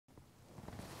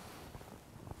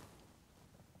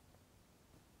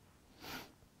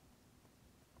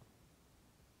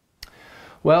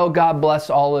Well, God bless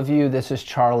all of you. This is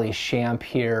Charlie Shamp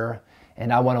here,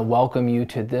 and I want to welcome you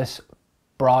to this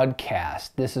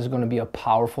broadcast. This is going to be a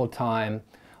powerful time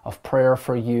of prayer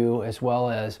for you, as well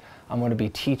as I'm going to be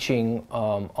teaching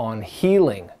on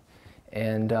healing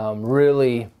and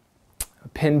really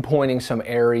pinpointing some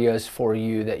areas for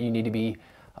you that you need to be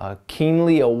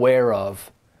keenly aware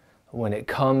of when it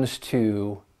comes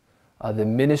to the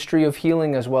ministry of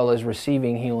healing as well as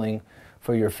receiving healing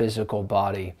for your physical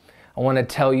body. I want to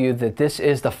tell you that this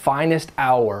is the finest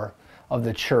hour of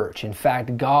the church. In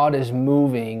fact, God is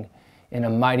moving in a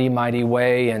mighty, mighty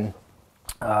way, and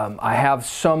I have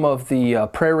some of the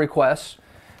prayer requests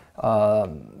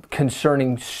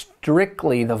concerning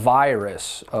strictly the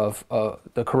virus of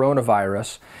the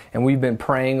coronavirus, and we've been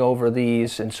praying over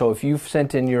these. And so if you've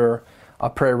sent in your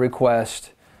prayer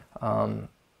request,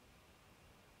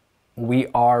 we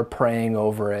are praying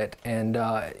over it. And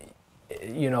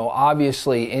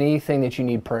obviously anything that you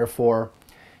need prayer for,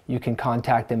 you can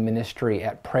contact the ministry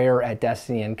at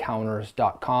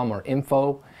prayer@destinyencounters.com or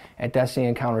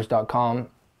info@destinyencounters.com,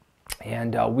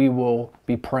 and we will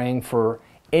be praying for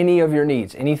any of your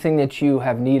needs. Anything that you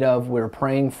have need of, we're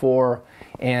praying for,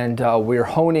 and we're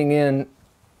honing in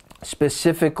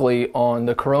specifically on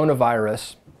the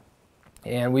coronavirus,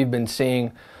 and we've been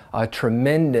seeing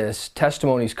tremendous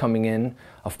testimonies coming in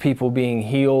of people being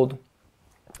healed,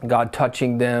 God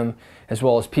touching them, as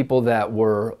well as people that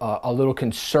were a little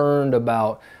concerned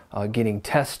about getting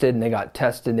tested, and they got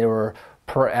tested. They were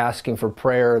asking for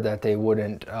prayer that they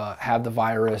wouldn't have the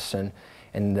virus, and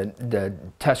the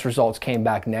test results came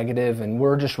back negative, and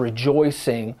we're just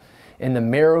rejoicing in the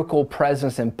miracle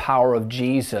presence and power of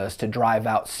Jesus to drive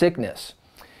out sickness.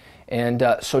 And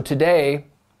so today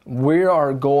we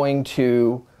are going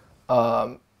to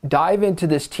dive into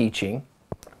this teaching.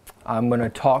 I'm going to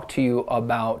talk to you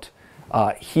about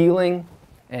healing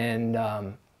and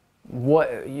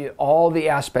all the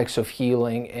aspects of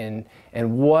healing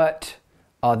and what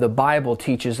the Bible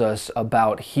teaches us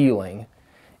about healing.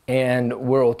 And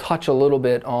we'll touch a little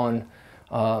bit on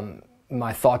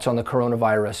my thoughts on the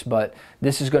coronavirus, but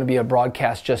this is going to be a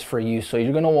broadcast just for you. So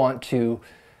you're going to want to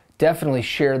definitely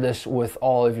share this with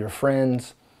all of your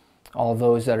friends, all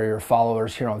those that are your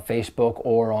followers here on Facebook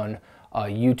or on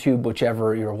YouTube,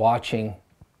 whichever you're watching,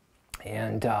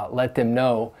 and let them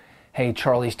know, hey,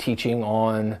 Charlie's teaching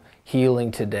on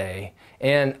healing today.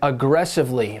 And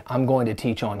aggressively, I'm going to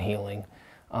teach on healing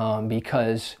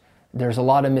because there's a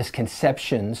lot of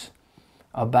misconceptions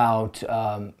about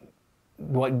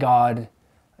what God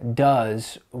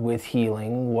does with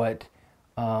healing,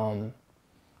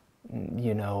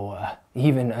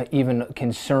 even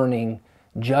concerning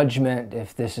judgment,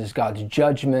 if this is God's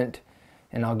judgment,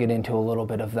 and I'll get into a little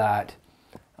bit of that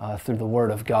through the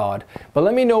Word of God. But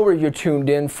let me know where you're tuned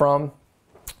in from,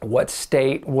 what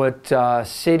state, what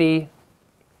city,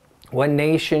 what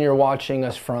nation you're watching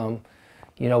us from.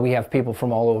 We have people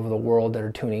from all over the world that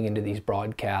are tuning into these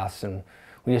broadcasts, and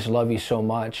we just love you so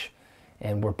much,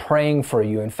 and we're praying for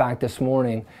you. In fact, this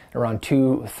morning around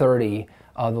 2:30,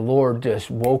 the Lord just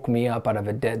woke me up out of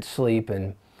a dead sleep,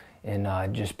 and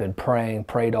just been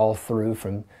prayed all through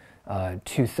from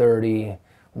 2:30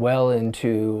 well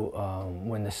into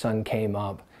when the sun came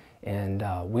up. And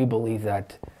we believe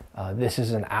that this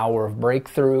is an hour of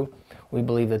breakthrough. We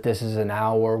believe that this is an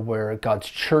hour where God's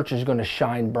church is going to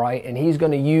shine bright, and He's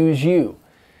going to use you.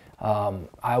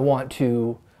 I want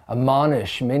to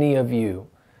admonish many of you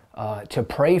to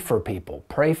pray for people,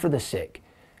 pray for the sick,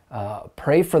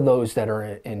 pray for those that are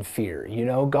in fear.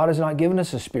 God has not given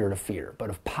us a spirit of fear, but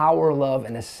of power, love,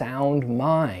 and a sound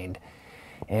mind.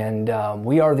 And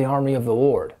we are the army of the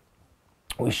Lord.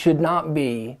 We should not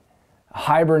be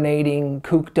hibernating,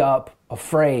 cooped up,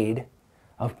 afraid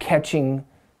of catching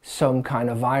some kind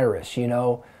of virus.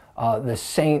 The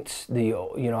saints,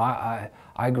 I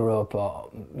grew up,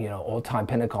 old time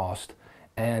Pentecost,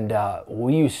 and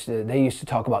they used to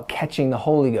talk about catching the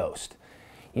Holy Ghost.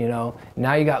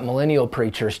 Now you got millennial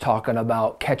preachers talking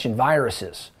about catching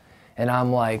viruses. And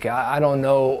I'm like, I don't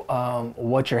know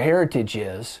what your heritage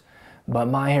is, but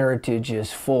my heritage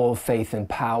is full of faith and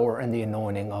power and the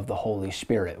anointing of the Holy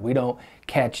Spirit. We don't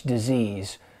catch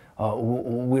disease.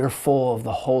 We're full of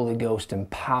the Holy Ghost and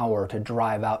power to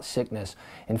drive out sickness.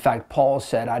 In fact, Paul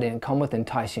said, I didn't come with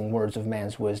enticing words of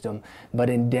man's wisdom, but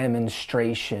in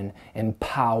demonstration and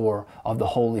power of the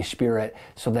Holy Spirit,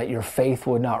 so that your faith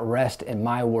would not rest in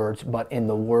my words, but in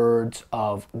the words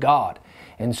of God.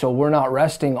 And so we're not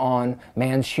resting on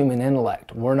man's human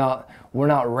intellect. We're not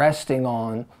resting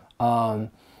on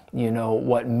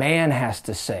what man has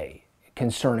to say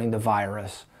concerning the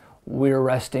virus. We're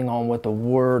resting on what the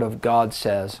Word of God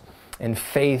says, and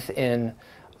faith in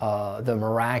the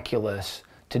miraculous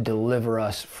to deliver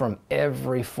us from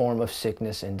every form of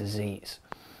sickness and disease.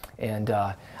 And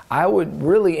I would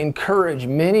really encourage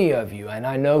many of you, and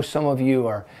I know some of you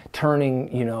are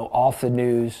turning, off the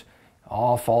news,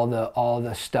 off all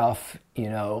the stuff,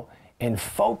 and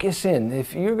focus in.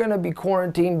 If you're going to be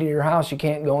quarantined in your house, you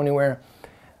can't go anywhere,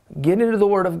 get into the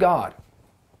Word of God.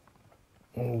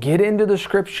 Get into the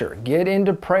Scripture. Get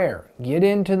into prayer. Get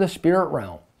into the spirit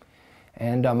realm.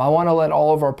 And I want to let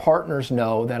all of our partners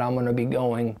know that I'm going to be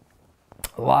going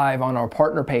live on our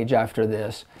partner page after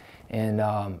this. And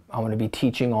I'm going to be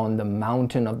teaching on the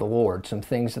mountain of the Lord, some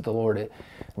things that the Lord had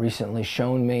recently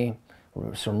shown me,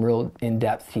 some real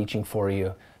in-depth teaching for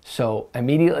you. So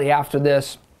immediately after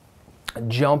this,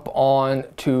 jump on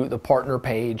to the partner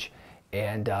page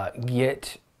and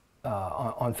get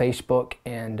on Facebook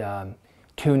and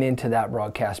tune into that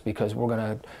broadcast, because we're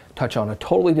going to touch on a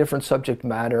totally different subject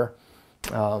matter.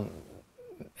 And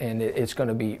it's going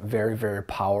to be very, very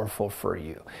powerful for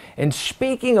you. And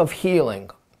speaking of healing,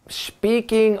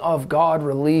 speaking of God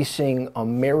releasing a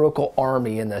miracle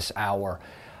army in this hour,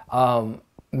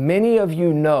 many of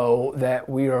you know that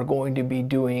we are going to be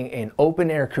doing an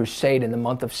open-air crusade in the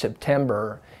month of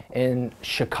September in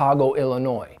Chicago,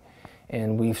 Illinois.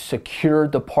 And we've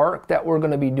secured the park that we're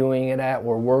going to be doing it at.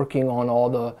 We're working on all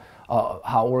the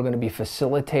how we're going to be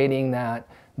facilitating that.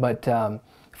 But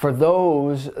for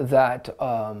those that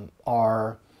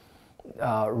are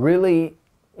really,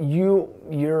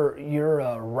 you're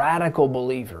a radical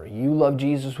believer. You love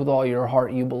Jesus with all your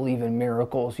heart. You believe in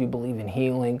miracles. You believe in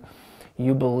healing.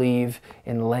 You believe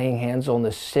in laying hands on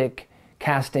the sick,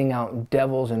 casting out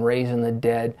devils, and raising the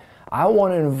dead. I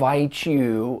want to invite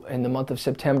you in the month of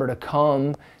September to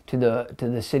come to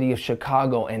the city of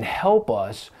Chicago and help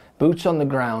us, boots on the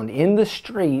ground, in the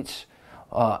streets,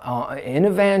 in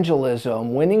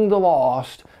evangelism, winning the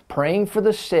lost, praying for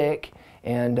the sick.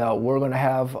 And we're going to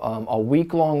have a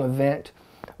week-long event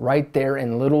right there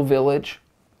in Little Village.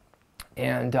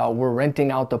 And we're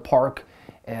renting out the park.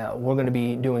 We're going to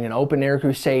be doing an open-air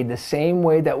crusade the same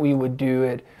way that we would do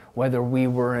it whether we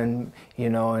were in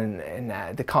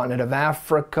the continent of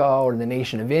Africa or the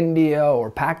nation of India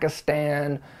or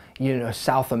Pakistan,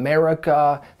 South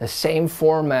America. The same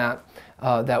format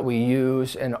that we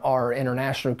use in our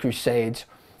international crusades.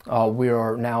 We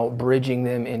are now bridging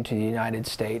them into the United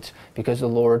States, because the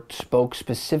Lord spoke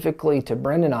specifically to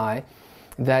Brenda and I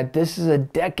that this is a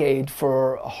decade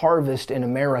for harvest in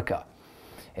America.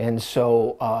 And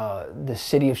so the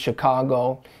city of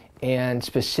Chicago, and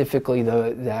specifically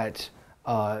that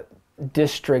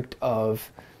district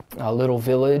of Little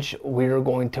Village, we're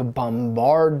going to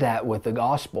bombard that with the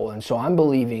gospel. And so I'm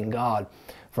believing God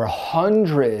for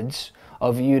hundreds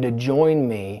of you to join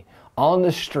me on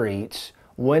the streets,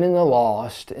 winning the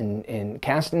lost and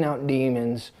casting out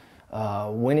demons,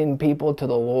 winning people to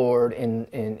the Lord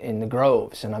in the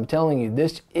groves. And I'm telling you,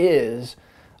 this is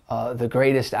the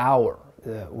greatest hour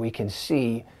that we can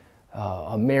see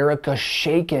America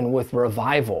shaken with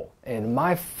revival. And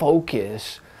my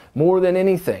focus, more than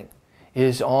anything,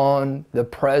 is on the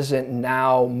present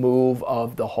now move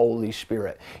of the Holy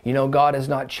Spirit. God has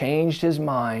not changed His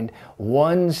mind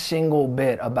one single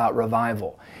bit about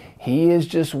revival. He is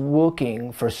just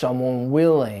looking for someone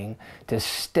willing to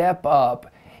step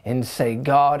up and say,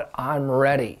 God, I'm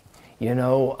ready.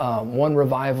 One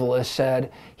revivalist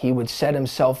said he would set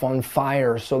himself on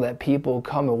fire so that people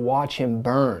come and watch him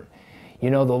burn. The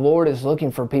Lord is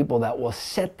looking for people that will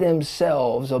set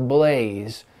themselves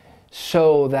ablaze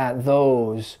so that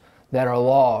those that are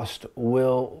lost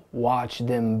will watch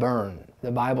them burn.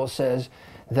 The Bible says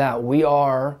that we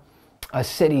are a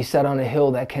city set on a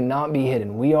hill that cannot be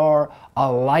hidden. We are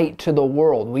a light to the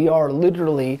world. We are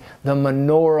literally the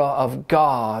menorah of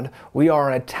God. We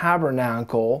are a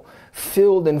tabernacle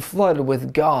filled and flooded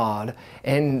with God.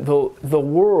 And the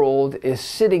world is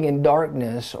sitting in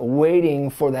darkness, waiting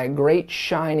for that great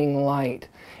shining light.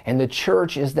 And the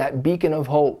church is that beacon of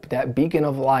hope, that beacon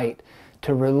of light,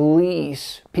 to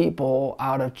release people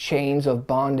out of chains of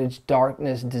bondage,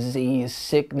 darkness, disease,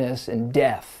 sickness, and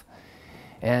death.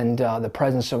 And the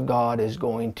presence of God is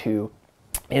going to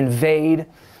invade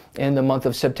in the month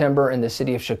of September in the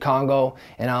city of Chicago.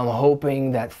 And I'm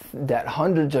hoping that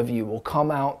hundreds of you will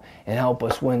come out and help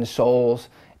us win souls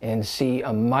and see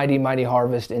a mighty, mighty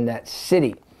harvest in that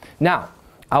city. Now,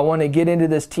 I want to get into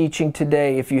this teaching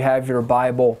today. If you have your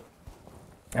Bible,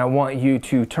 I want you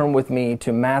to turn with me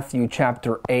to Matthew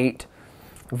chapter 8,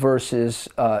 verses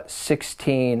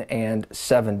 16 and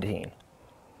 17.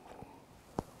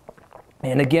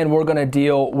 And again, we're going to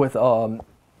deal with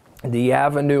the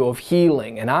avenue of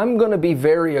healing. And I'm going to be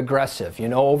very aggressive.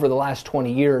 Over the last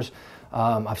 20 years,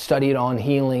 I've studied on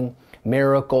healing,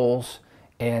 miracles,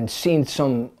 and seen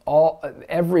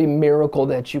every miracle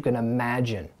that you can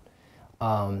imagine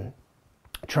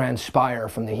transpire,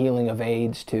 from the healing of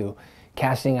AIDS to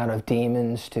casting out of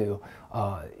demons to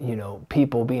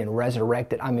people being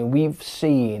resurrected. I mean, we've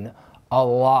seen a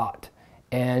lot.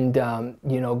 And,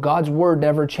 God's word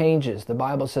never changes. The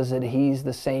Bible says that He's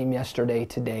the same yesterday,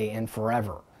 today, and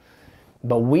forever.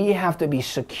 But we have to be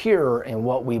secure in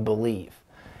what we believe.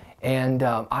 And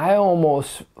I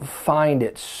almost find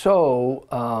it so,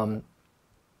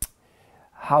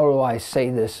 how do I say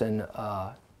this? And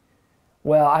I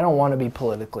don't want to be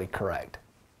politically correct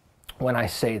when I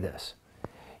say this.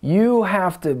 You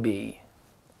have to be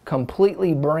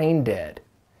completely brain dead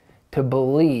to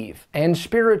believe, and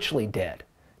spiritually dead,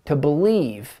 to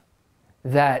believe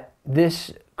that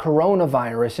this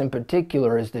coronavirus in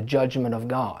particular is the judgment of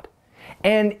God.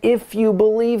 And if you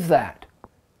believe that,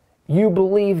 you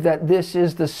believe that this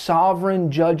is the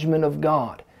sovereign judgment of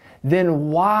God, then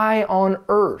why on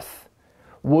earth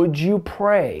would you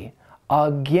pray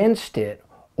against it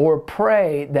or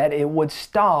pray that it would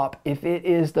stop if it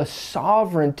is the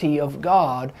sovereignty of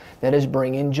God that is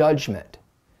bringing judgment?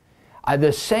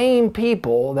 The same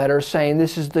people that are saying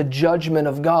this is the judgment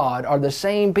of God are the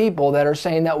same people that are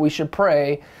saying that we should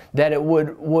pray that it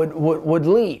would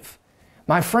leave.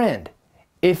 My friend,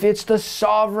 if it's the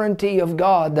sovereignty of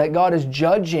God that God is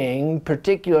judging,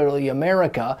 particularly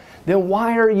America, then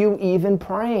why are you even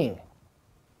praying?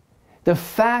 The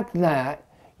fact that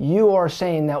you are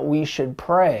saying that we should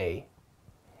pray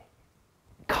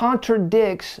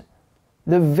contradicts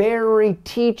the very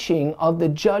teaching of the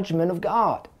judgment of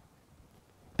God.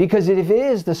 Because if it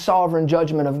is the sovereign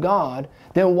judgment of God,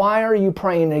 then why are you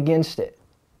praying against it?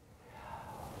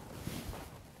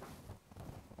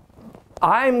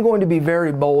 I'm going to be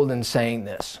very bold in saying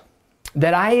this,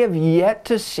 that I have yet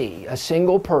to see a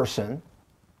single person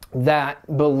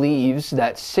that believes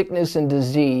that sickness and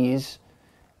disease,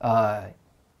 that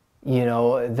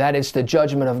it's the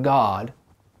judgment of God,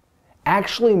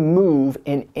 actually move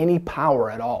in any power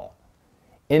at all.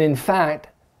 And in fact,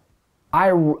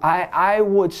 I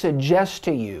would suggest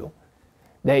to you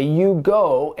that you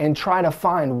go and try to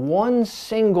find one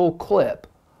single clip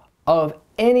of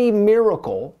any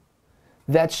miracle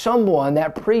that someone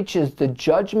that preaches the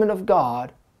judgment of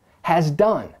God has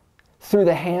done through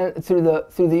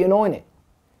the anointing.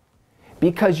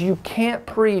 Because you can't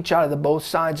preach out of the both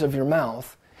sides of your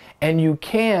mouth, and you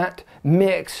can't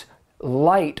mix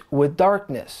light with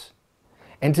darkness.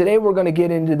 And today we're going to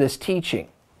get into this teaching.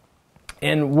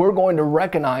 And we're going to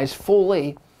recognize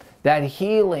fully that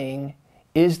healing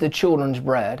is the children's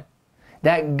bread,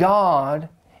 that God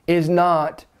is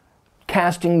not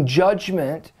casting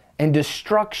judgment and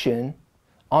destruction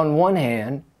on one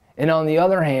hand, and on the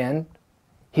other hand,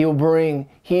 He'll bring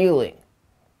healing.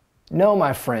 No,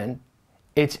 my friend,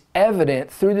 it's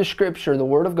evident through the Scripture, the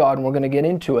Word of God, and we're going to get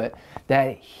into it,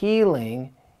 that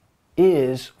healing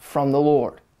is from the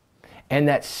Lord, and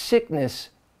that sickness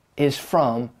is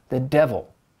from the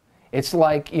devil. It's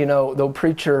like, the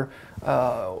preacher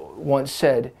once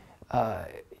said, when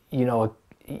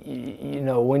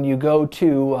you go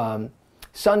to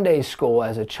Sunday school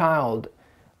as a child,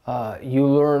 you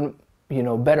learn,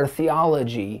 better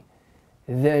theology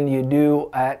than you do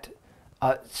at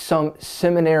some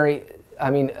seminary.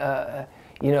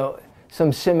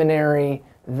 Some seminary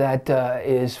that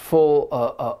is full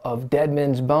of dead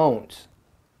men's bones.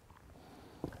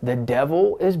 The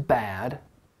devil is bad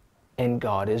and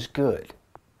God is good.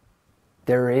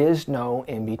 There is no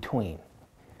in between.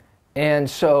 And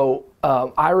so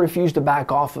I refuse to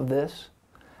back off of this.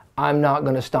 I'm not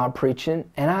going to stop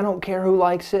preaching, and I don't care who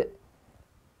likes it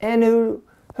and who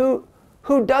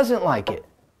doesn't like it.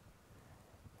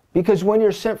 Because when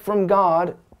you're sent from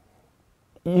God,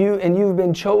 you've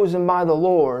been chosen by the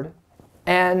Lord,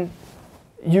 and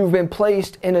you've been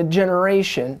placed in a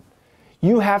generation,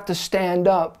 you have to stand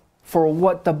up for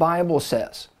what the Bible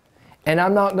says. And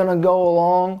I'm not going to go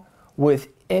along with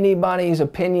anybody's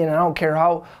opinion. I don't care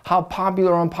how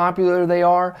popular or unpopular they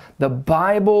are. The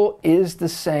Bible is the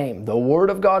same. The Word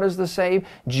of God is the same.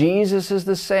 Jesus is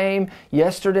the same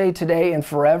yesterday, today, and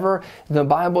forever. The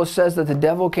Bible says that the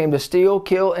devil came to steal,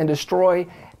 kill, and destroy,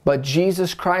 but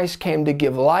Jesus Christ came to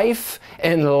give life,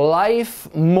 and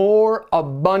life more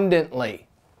abundantly.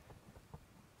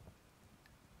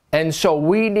 And so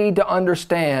we need to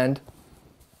understand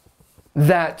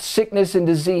that sickness and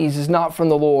disease is not from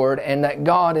the Lord, and that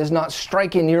God is not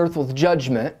striking the earth with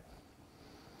judgment,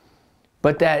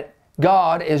 but that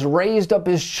God has raised up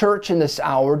His church in this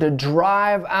hour to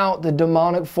drive out the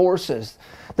demonic forces.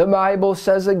 The Bible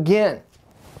says again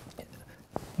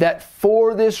that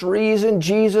for this reason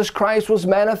Jesus Christ was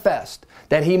manifest,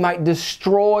 that he might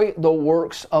destroy the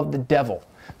works of the devil.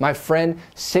 My friend,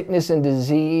 sickness and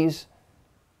disease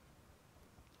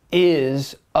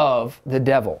is of the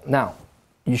devil. Now,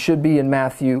 you should be in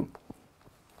Matthew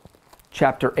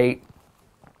chapter 8,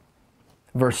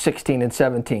 verse 16 and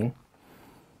 17.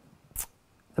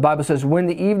 The Bible says, when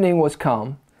the evening was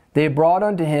come, they brought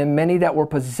unto him many that were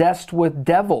possessed with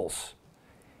devils,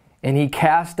 and he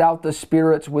cast out the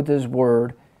spirits with his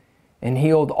word, and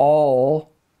healed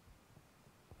all,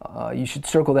 you should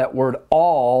circle that word,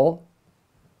 all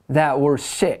that were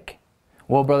sick.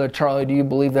 Well, Brother Charlie, do you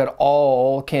believe that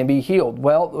all can be healed?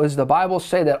 Well, does the Bible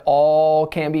say that all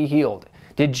can be healed?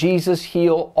 Did Jesus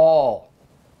heal all?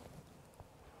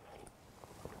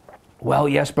 Well,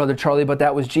 yes, Brother Charlie, but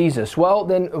that was Jesus. Well,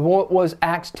 then what was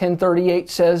Acts 10:38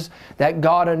 says that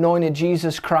God anointed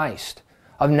Jesus Christ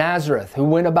of Nazareth, who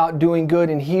went about doing good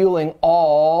and healing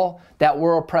all that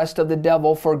were oppressed of the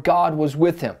devil, for God was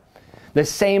with him. The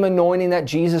same anointing that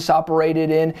Jesus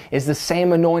operated in is the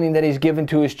same anointing that he's given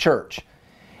to his church.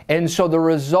 And so the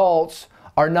results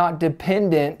are not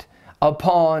dependent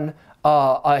upon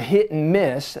a hit and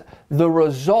miss. The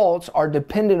results are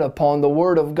dependent upon the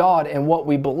Word of God and what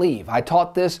we believe. I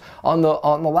taught this on the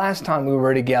last time we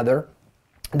were together,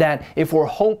 that if we're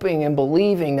hoping and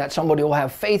believing that somebody will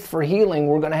have faith for healing,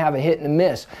 we're going to have a hit and a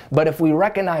miss. But if we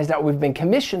recognize that we've been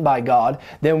commissioned by God,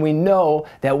 then we know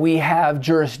that we have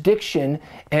jurisdiction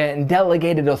and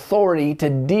delegated authority to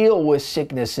deal with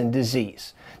sickness and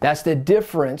disease. That's the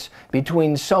difference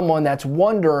between someone that's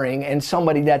wondering and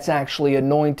somebody that's actually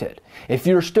anointed. If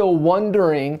you're still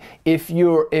wondering if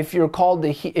you're called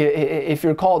to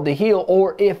heal,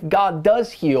 or if God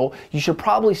does heal, you should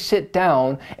probably sit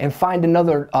down and find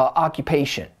another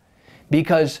occupation,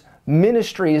 because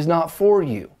ministry is not for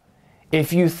you.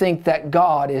 If you think that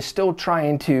God is still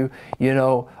trying to,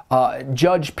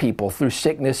 judge people through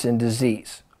sickness and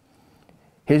disease,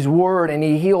 His word, and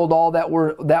He healed all that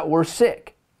were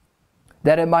sick,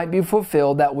 that it might be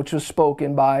fulfilled that which was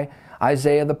spoken by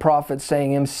Isaiah the prophet,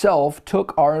 saying, Himself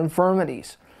took our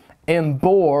infirmities and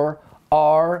bore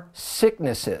our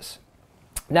sicknesses.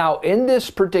 Now, in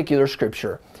this particular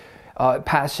scripture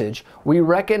passage, we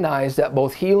recognize that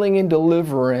both healing and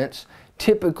deliverance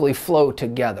typically flow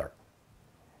together.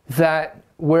 That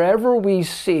wherever we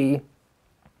see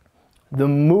the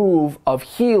move of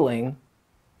healing,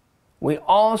 we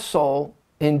also,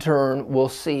 in turn, will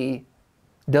see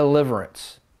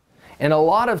deliverance. And a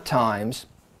lot of times,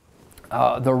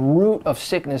 the root of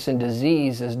sickness and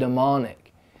disease is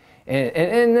demonic.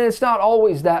 And it's not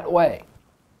always that way.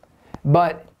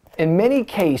 But in many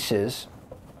cases,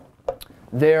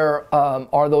 there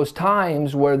are those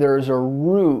times where there's a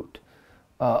root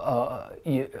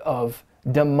of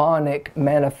demonic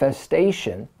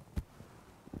manifestation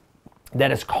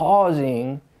that is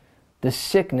causing the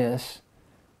sickness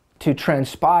to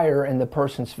transpire in the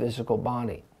person's physical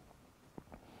body.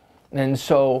 And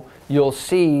so you'll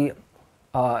see,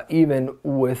 even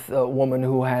with a woman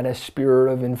who had a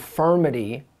spirit of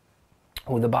infirmity,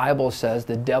 who the Bible says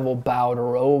the devil bowed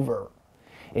her over.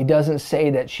 It doesn't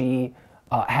say that she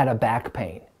had a back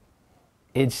pain.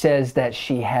 It says that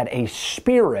she had a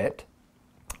spirit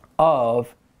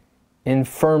of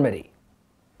infirmity.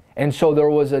 And so there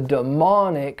was a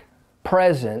demonic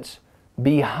presence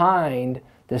behind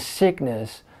the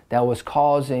sickness that was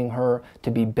causing her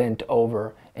to be bent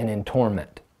over and in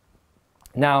torment.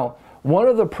 Now, one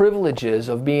of the privileges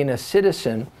of being a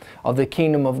citizen of the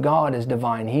kingdom of God is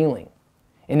divine healing.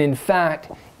 And in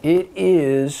fact, it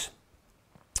is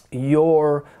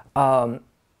your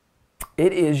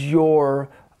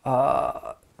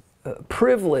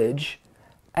privilege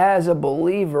as a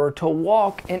believer to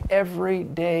walk in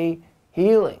everyday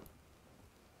healing.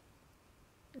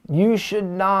 You should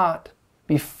not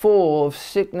be full of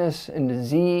sickness and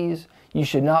disease. You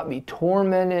should not be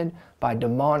tormented by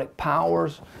demonic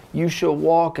powers. You should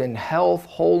walk in health,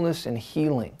 wholeness, and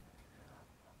healing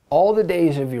all the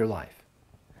days of your life.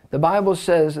 The Bible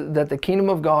says that the kingdom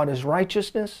of God is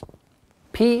righteousness,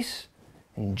 peace,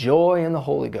 and joy in the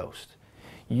Holy Ghost.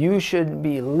 You should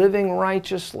be living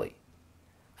righteously,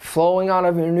 flowing out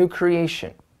of your new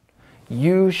creation.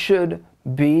 You should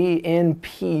be in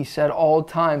peace at all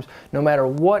times, no matter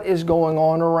what is going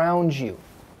on around you.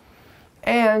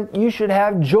 And you should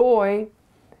have joy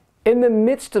in the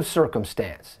midst of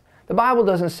circumstance. The Bible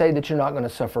doesn't say that you're not going to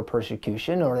suffer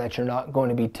persecution or that you're not going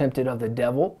to be tempted of the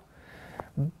devil.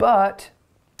 But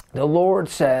the Lord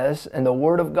says, and the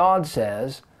Word of God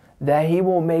says, that He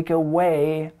will make a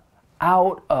way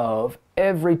out of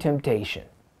every temptation,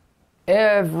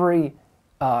 every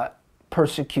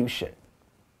persecution.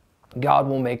 God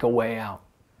will make a way out.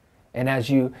 And as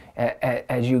you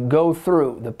go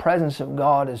through, the presence of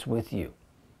God is with you.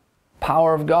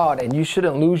 Power of God, and you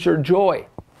shouldn't lose your joy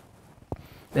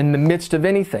in the midst of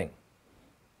anything.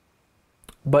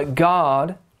 But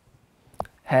God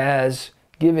has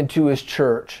given to His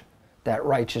church that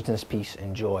righteousness, peace,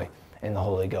 and joy in the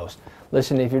Holy Ghost.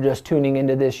 Listen, if you're just tuning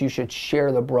into this, you should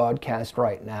share the broadcast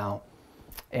right now.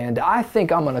 And I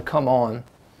think I'm going to come on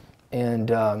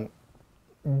and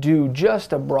do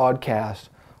just a broadcast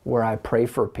where I pray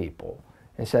for people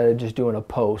instead of just doing a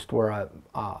post where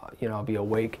I'll be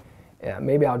awake.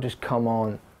 Maybe I'll just come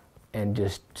on and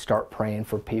just start praying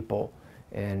for people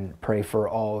and pray for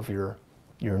all of your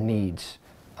needs.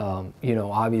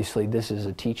 Obviously this is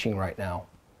a teaching right now,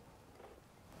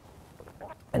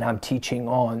 and I'm teaching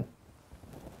on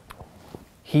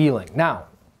healing. Now,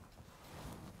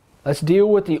 let's deal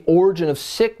with the origin of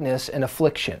sickness and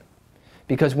affliction.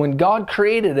 Because when God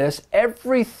created us,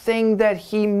 everything that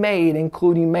He made,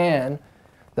 including man,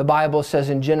 the Bible says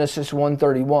in Genesis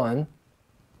 1:31,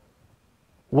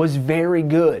 was very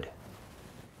good.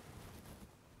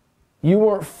 You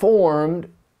weren't formed,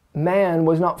 man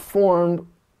was not formed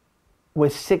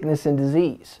with sickness and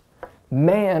disease.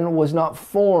 Man was not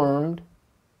formed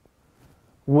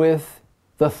with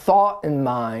the thought in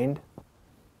mind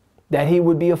that he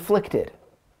would be afflicted.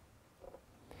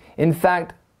 In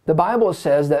fact, the Bible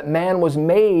says that man was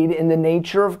made in the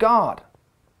nature of God.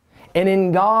 And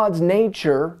in God's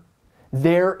nature,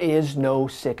 there is no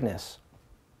sickness.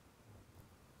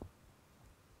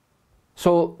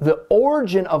 So the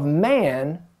origin of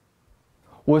man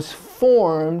was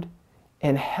formed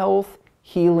in health,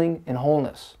 healing, and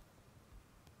wholeness.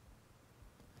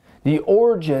 The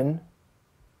origin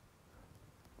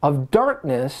of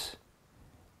darkness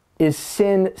is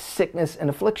sin, sickness, and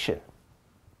affliction.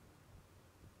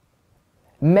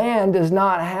 Man does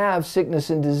not have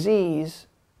sickness and disease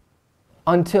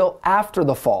until after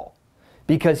the fall,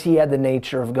 because he had the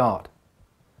nature of God.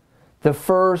 The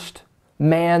first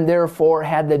man, therefore,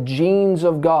 had the genes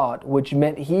of God, which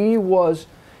meant he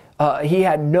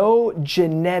had no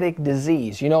genetic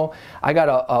disease. You know, I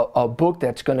got a book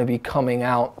that's going to be coming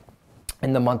out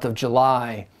in the month of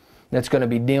July that's going to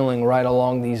be dealing right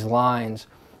along these lines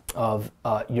of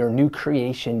your new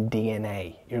creation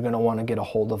DNA. You're going to want to get a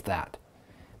hold of that.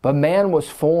 But man was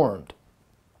formed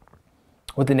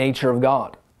with the nature of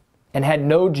God and had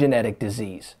no genetic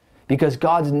disease, because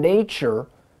God's nature,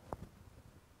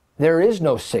 there is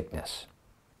no sickness.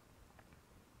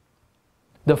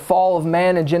 The fall of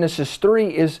man in Genesis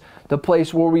 3 is the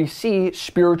place where we see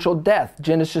spiritual death,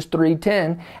 Genesis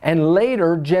 3:10, and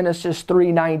later Genesis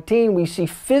 3:19 we see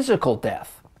physical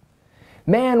death.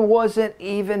 Man wasn't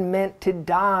even meant to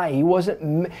die. He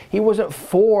wasn't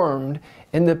formed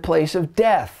in the place of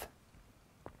death.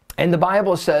 And the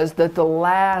Bible says that the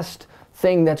last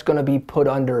thing that's going to be put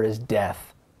under is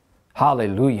death.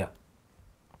 Hallelujah.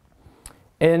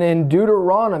 And in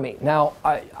Deuteronomy, now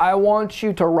I want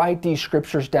you to write these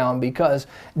scriptures down, because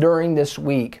during this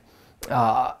week,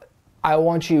 I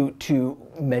want you to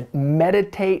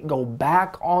meditate, go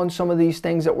back on some of these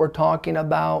things that we're talking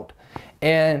about.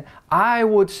 And I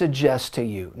would suggest to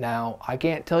you, now I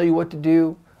can't tell you what to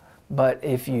do, but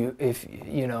if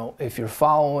you're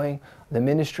following the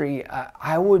ministry,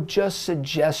 I would just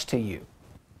suggest to you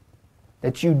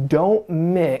that you don't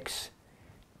mix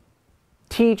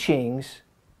teachings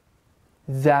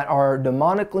that are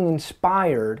demonically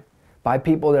inspired by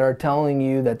people that are telling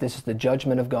you that this is the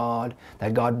judgment of God,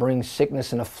 that God brings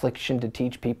sickness and affliction to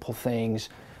teach people things,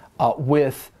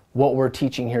 with what we're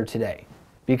teaching here today.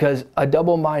 Because a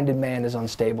double-minded man is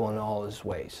unstable in all his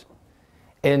ways.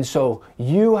 And so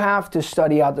you have to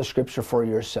study out the scripture for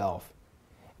yourself.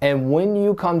 And when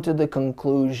you come to the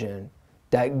conclusion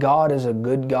that God is a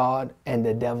good God and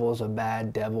the devil is a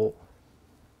bad devil,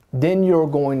 then you're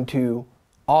going to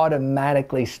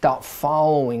automatically stop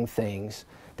following things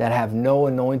that have no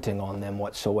anointing on them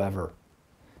whatsoever.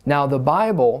 Now, the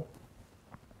Bible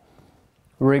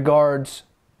regards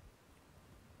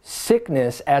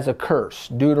sickness as a curse.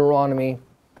 Deuteronomy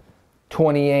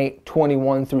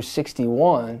 28:21 through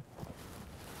 61,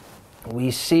 we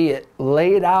see it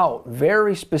laid out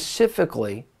very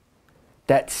specifically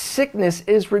that sickness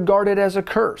is regarded as a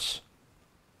curse.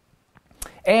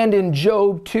 And in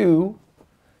Job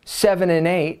 2:7 and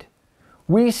 8,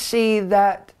 we see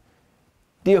that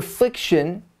the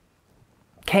affliction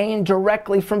came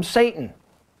directly from Satan.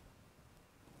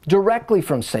 Directly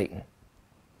from Satan.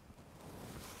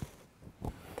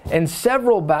 And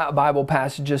several Bible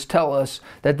passages tell us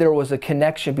that there was a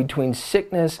connection between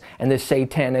sickness and the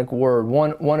satanic word.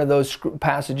 One of those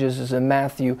passages is in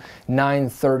Matthew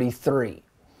 9:33,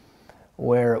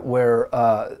 where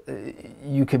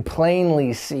you could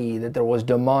plainly see that there was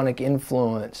demonic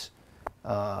influence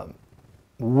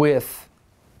with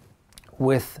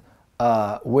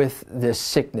this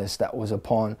sickness that was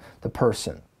upon the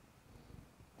person.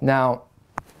 Now,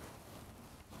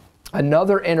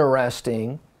 another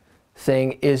interesting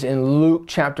thing is in Luke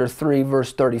chapter 3,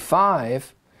 verse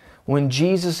 35, when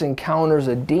Jesus encounters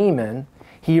a demon,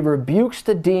 he rebukes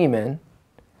the demon,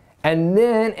 and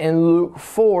then in Luke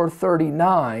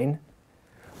 4:39,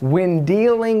 when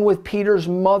dealing with Peter's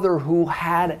mother who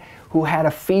had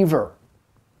a fever,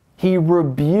 he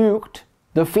rebuked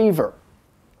the fever.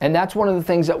 And that's one of the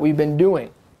things that we've been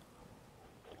doing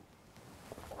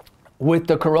with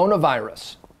the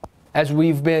coronavirus, as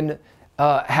we've been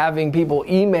having people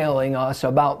emailing us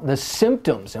about the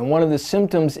symptoms. And one of the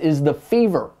symptoms is the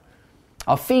fever,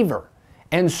 a fever.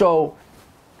 And so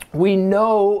we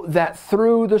know that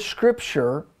through the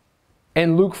scripture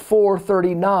in Luke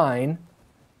 4:39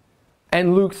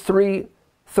 and Luke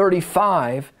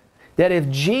 3:35, that if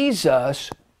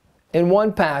Jesus in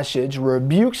one passage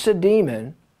rebukes a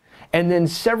demon, and then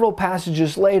several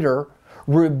passages later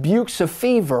rebukes a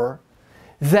fever,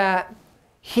 that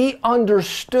he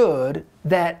understood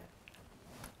that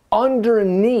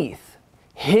underneath,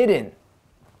 hidden,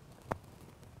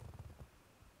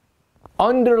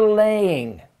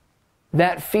 underlaying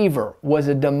that fever was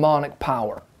a demonic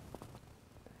power.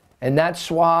 And that's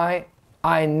why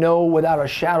I know without a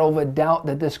shadow of a doubt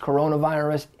that this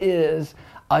coronavirus is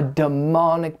a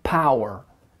demonic power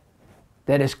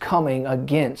that is coming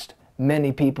against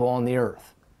many people on the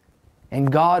earth.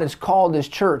 And God has called His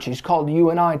church, He's called you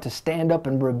and I to stand up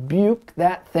and rebuke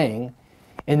that thing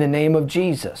in the name of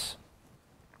Jesus.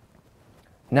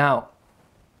 Now,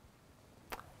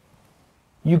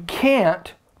 you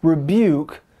can't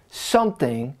rebuke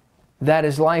something that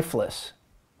is lifeless.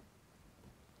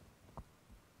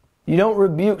 You don't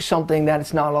rebuke something that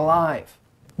is not alive.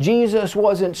 Jesus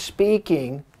wasn't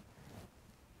speaking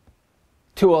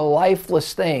to a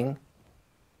lifeless thing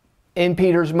in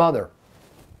Peter's mother.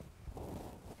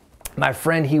 My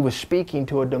friend, he was speaking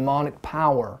to a demonic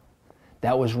power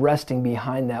that was resting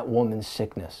behind that woman's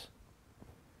sickness.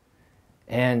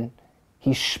 And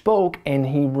he spoke and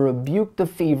he rebuked the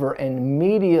fever, and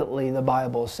immediately the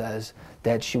Bible says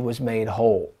that she was made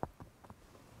whole.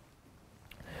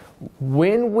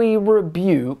 When we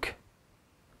rebuke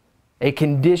a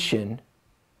condition,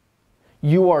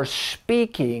 you are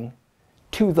speaking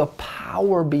to the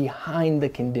power behind the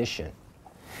condition.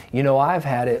 You know, I've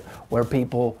had it where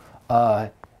people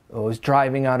was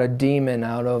driving out a demon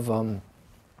out of a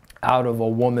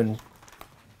woman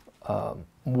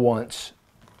once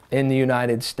in the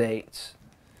United States,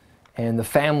 and the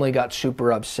family got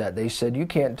super upset. They said, "You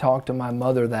can't talk to my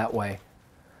mother that way."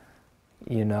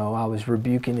 You know, I was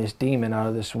rebuking this demon out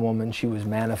of this woman. She was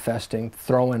manifesting,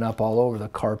 throwing up all over the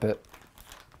carpet,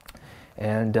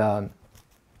 and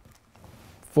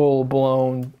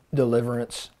full-blown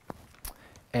deliverance.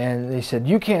 And they said,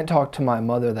 "You can't talk to my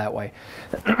mother that way."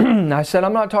 I said,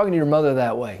 "I'm not talking to your mother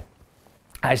that way."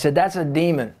 I said, "That's a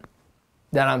demon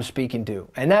that I'm speaking to.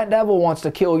 And that devil wants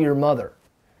to kill your mother.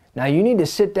 Now you need to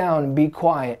sit down and be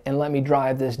quiet and let me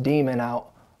drive this demon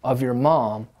out of your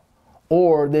mom,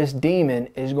 or this demon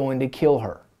is going to kill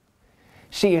her."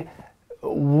 See,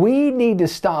 we need to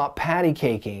stop patty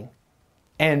caking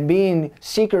and being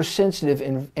seeker sensitive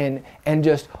and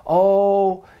just,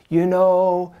 "Oh, you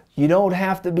know, you don't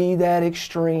have to be that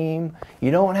extreme.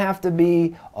 You don't have to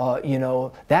be, you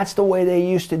know, that's the way they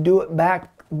used to do it back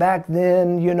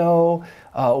then, you know.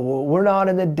 We're not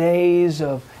in the days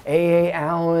of A.A.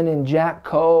 Allen and Jack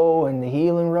Coe and the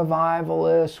healing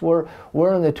revivalists. We're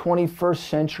in the 21st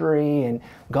century, and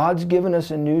God's given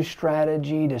us a new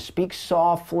strategy to speak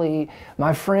softly."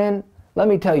 My friend, let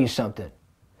me tell you something.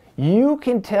 You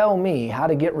can tell me how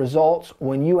to get results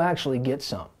when you actually get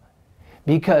some.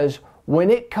 Because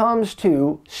when it comes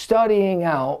to studying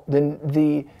out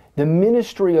the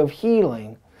ministry of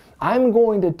healing, I'm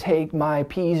going to take my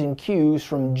P's and Q's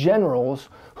from generals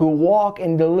who walk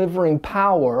in delivering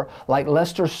power like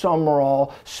Lester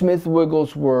Sumrall, Smith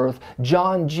Wigglesworth,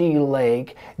 John G.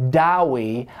 Lake,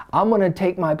 Dowie. I'm going to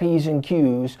take my P's and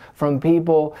Q's from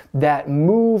people that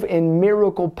move in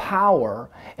miracle power,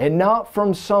 and not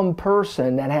from some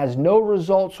person that has no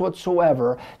results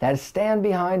whatsoever, that stand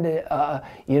behind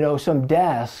some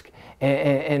desk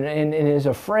and is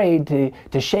afraid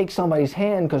to shake somebody's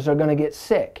hand because they're going to get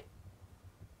sick.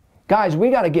 Guys, we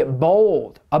got to get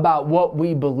bold about what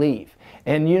we believe.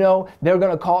 And you know,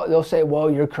 they'll say, well,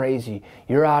 you're crazy.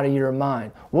 You're out of your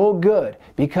mind. Well, good,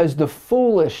 because the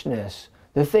foolishness,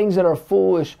 the things that are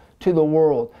foolish to the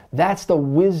world, that's the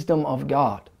wisdom of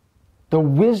God. The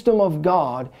wisdom of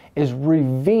God is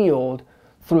revealed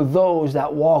through those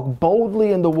that walk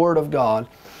boldly in the Word of God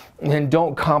and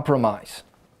don't compromise.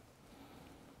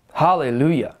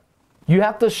 Hallelujah. You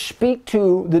have to speak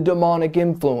to the demonic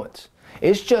influence.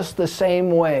 It's just the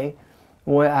same way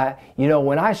when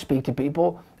I speak to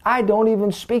people, I don't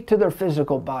even speak to their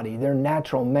physical body, their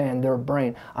natural man, their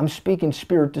brain. I'm speaking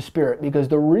spirit to spirit, because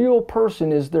the real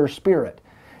person is their spirit.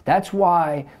 That's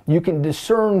why you can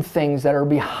discern things that are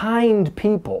behind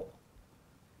people.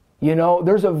 You know,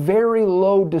 there's a very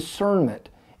low discernment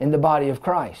in the body of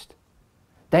Christ.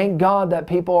 Thank God that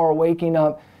people are waking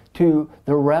up to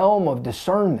the realm of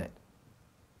discernment.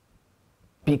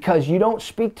 Because you don't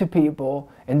speak to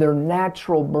people in their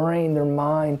natural brain, their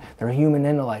mind, their human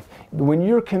intellect. When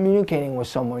you're communicating with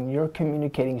someone, you're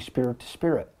communicating spirit to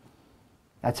spirit.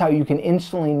 That's how you can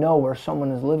instantly know where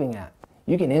someone is living at.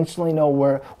 You can instantly know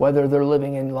whether they're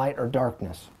living in light or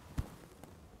darkness.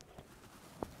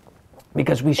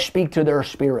 Because we speak to their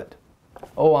spirit.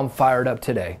 Oh, I'm fired up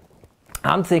today.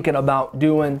 I'm thinking about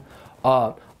doing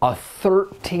a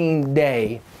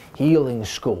 13-day healing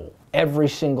school every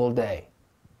single day.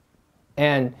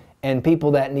 And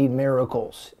people that need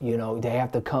miracles, you know, they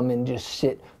have to come and just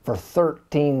sit for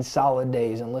 13 solid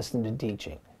days and listen to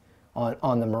teaching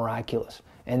on the miraculous.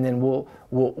 And then we'll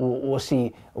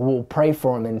pray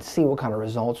for them and see what kind of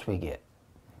results we get.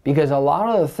 Because a lot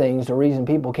of the things, the reason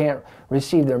people can't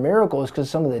receive their miracles is because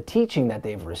some of the teaching that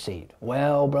they've received.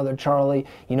 Well, Brother Charlie,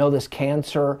 you know, this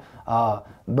cancer,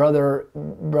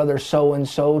 brother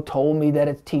so-and-so told me that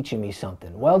it's teaching me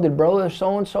something. Well, did Brother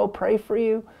so-and-so pray for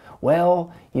you?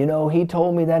 Well, you know, he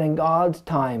told me that in God's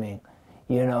timing,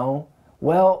 you know.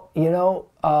 Well, you know,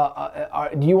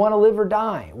 do you want to live or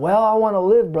die? Well, I want to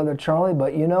live, Brother Charlie,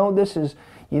 but you know, this is,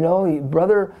 you know,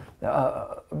 brother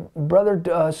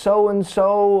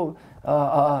so-and-so,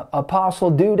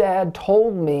 Apostle Doodad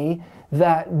told me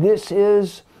that this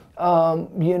is,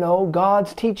 you know,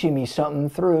 God's teaching me something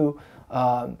through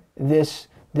this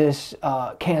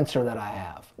cancer that I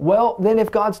have. Well, then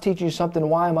if God's teaching you something,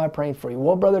 why am I praying for you?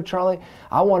 Well, Brother Charlie,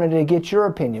 I wanted to get your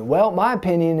opinion. Well, my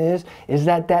opinion is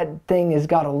that thing has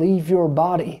got to leave your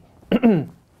body.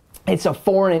 It's a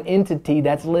foreign entity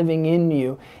that's living in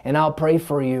you, and I'll pray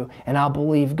for you, and I'll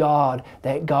believe God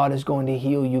that God is going to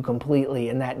heal you completely,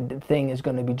 and that thing is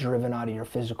going to be driven out of your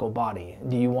physical body.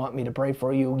 Do you want me to pray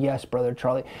for you? Yes, Brother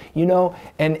Charlie. You know,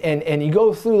 and you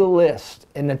go through the list,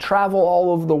 and the travel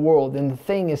all over the world, and the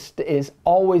thing is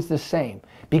always the same,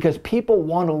 because people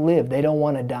want to live. They don't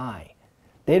want to die.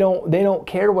 They don't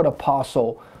care what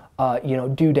Apostle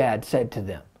Doodad said to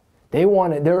them.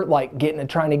 They're like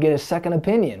trying to get a second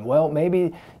opinion. Well,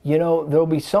 maybe, you know, there'll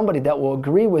be somebody that will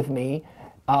agree with me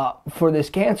for this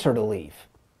cancer to leave.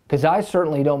 Because I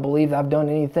certainly don't believe I've done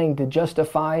anything to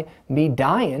justify me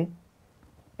dying.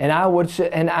 And I would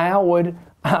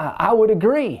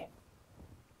agree.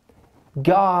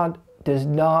 God does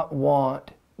not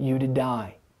want you to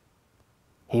die.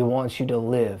 He wants you to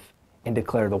live and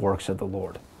declare the works of the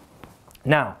Lord.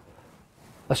 Now,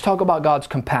 let's talk about God's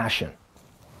compassion.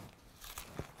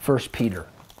 1 Peter.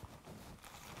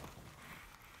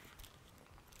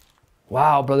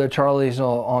 Wow, Brother Charlie's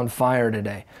on fire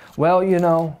today. Well, you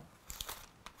know,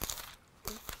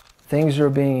 things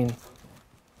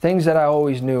that I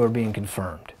always knew are being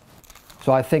confirmed.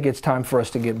 So I think it's time for us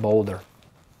to get bolder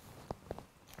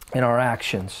in our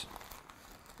actions.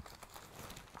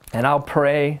 And I'll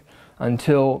pray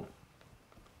until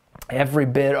every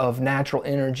bit of natural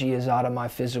energy is out of my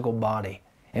physical body.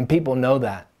 And people know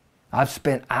that. I've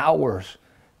spent hours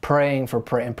praying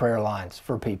in prayer lines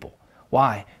for people.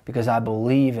 Why? Because I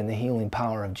believe in the healing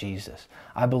power of Jesus.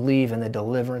 I believe in the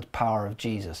deliverance power of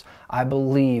Jesus. I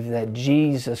believe that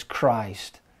Jesus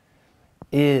Christ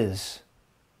is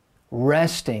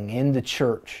resting in the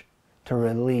church to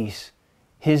release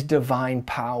His divine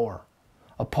power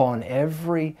upon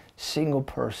every single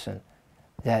person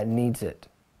that needs it,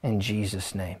 in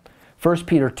Jesus' name. 1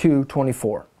 Peter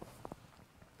 2:24.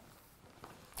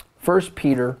 1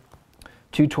 Peter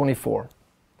 2:24,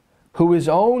 who His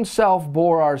own self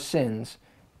bore our sins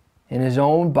in His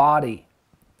own body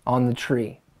on the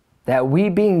tree, that we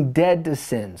being dead to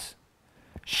sins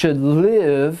should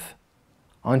live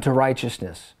unto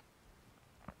righteousness,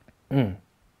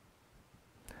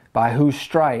 by whose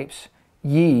stripes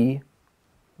ye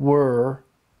were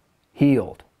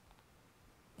healed.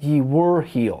 Ye were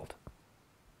healed.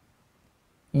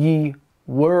 Ye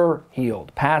were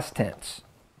healed. Past tense.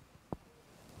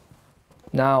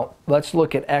 Now, let's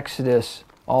look at Exodus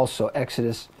also.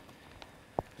 Exodus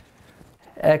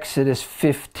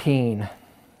 15.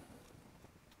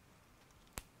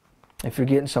 If you're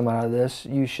getting something out of this,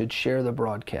 you should share the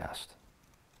broadcast.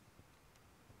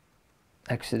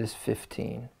 Exodus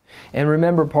 15. And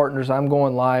remember, partners, I'm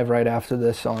going live right after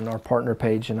this on our partner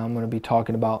page, and I'm going to be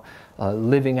talking about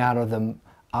living out of the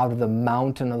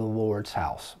mountain of the Lord's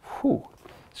house. Whew,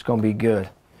 it's going to be good.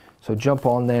 So jump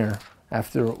on there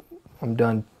after I'm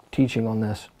done teaching on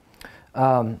this.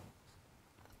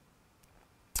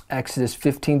 Exodus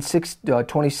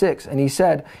 15:26, and he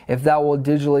said, "If thou wilt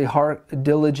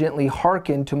diligently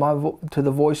hearken to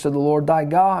the voice of the Lord thy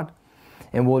God,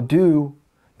 and will do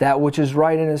that which is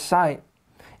right in his sight,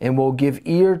 and will give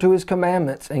ear to his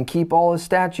commandments, and keep all his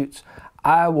statutes,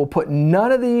 I will put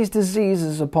none of these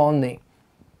diseases upon thee,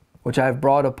 which I have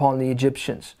brought upon the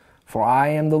Egyptians, for I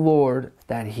am the Lord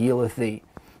that healeth thee."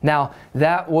 Now,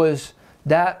 that was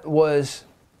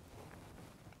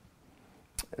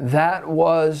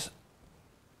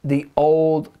the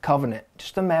old covenant.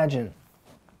 Just imagine.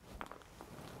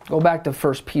 Go back to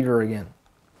 1 Peter again.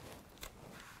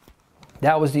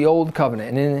 That was the old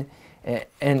covenant.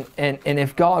 And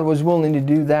if God was willing to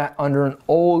do that under an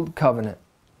old covenant,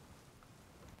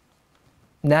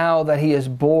 now that he has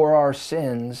bore our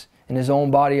sins in his own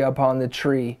body upon the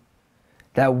tree,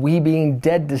 that we being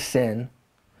dead to sin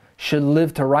should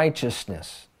live to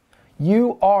righteousness.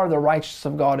 You are the righteousness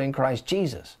of God in Christ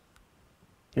Jesus.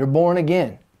 You're born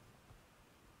again.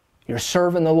 You're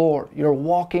serving the Lord. You're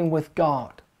walking with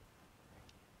God.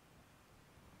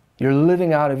 You're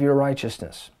living out of your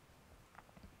righteousness.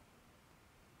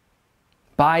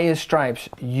 By his stripes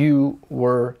you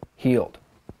were healed.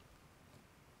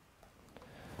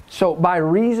 So by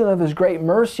reason of his great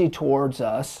mercy towards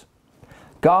us,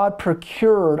 God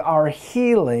procured our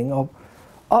healing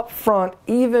up front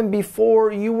even before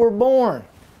you were born.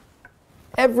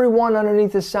 Everyone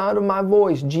underneath the sound of my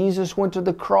voice, Jesus went to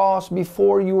the cross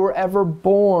before you were ever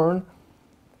born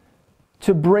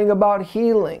to bring about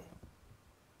healing.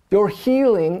 Your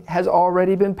healing has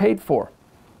already been paid for.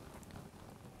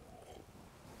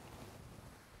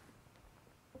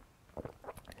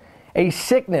 A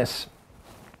sickness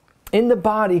in the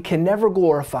body can never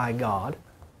glorify God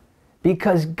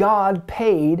because God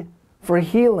paid for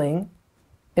healing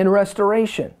and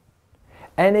restoration.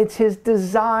 And it's his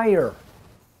desire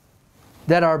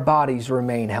that our bodies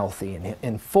remain healthy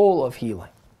and full of healing.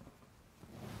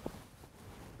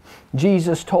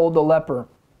 Jesus told the leper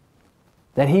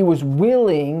that he was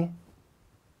willing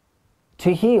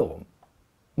to heal.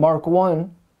 Mark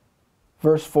 1,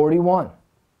 verse 41.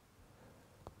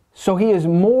 So he is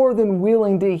more than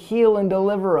willing to heal and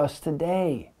deliver us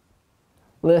today.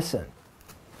 Listen,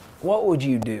 what would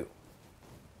you do?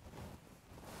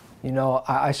 You know,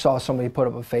 I saw somebody put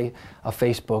up a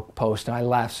Facebook post, and I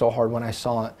laughed so hard when I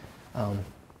saw it.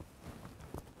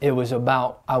 It was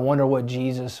about, I wonder what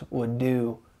Jesus would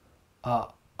do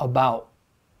about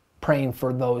praying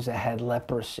for those that had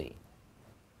leprosy.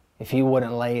 If he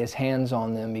wouldn't lay his hands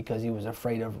on them because he was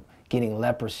afraid of getting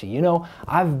leprosy. You know,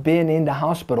 I've been into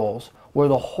hospitals where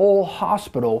the whole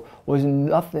hospital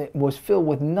was filled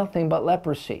with nothing but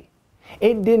leprosy.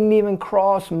 It didn't even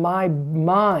cross my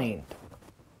mind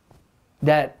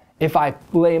that if I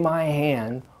lay my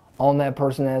hand on that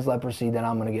person that has leprosy, that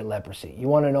I'm going to get leprosy. You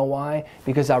want to know why?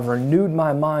 Because I've renewed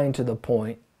my mind to the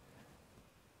point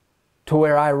to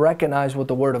where I recognize what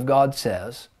the Word of God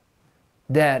says,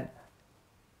 that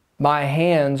my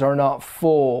hands are not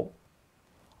full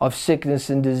of sickness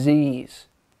and disease,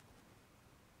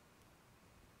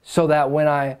 so that when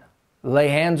I lay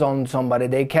hands on somebody,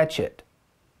 they catch it.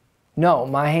 No,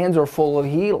 my hands are full of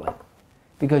healing.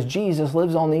 Because Jesus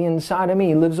lives on the inside of me.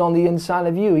 He lives on the inside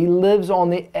of you. He lives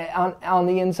on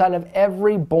the inside of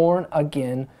every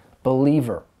born-again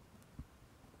believer.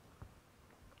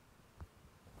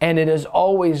 And it is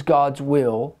always God's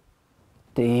will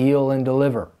to heal and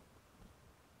deliver.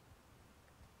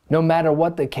 No matter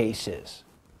what the case is.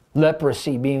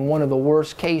 Leprosy being one of the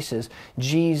worst cases,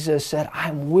 Jesus said,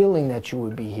 I'm willing that you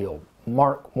would be healed.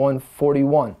 Mark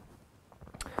 1:41.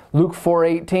 Luke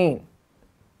 4:18.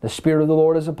 The Spirit of the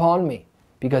Lord is upon me,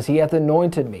 because he hath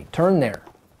anointed me. Turn there.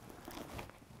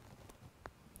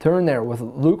 Turn there with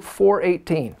Luke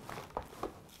 4:18.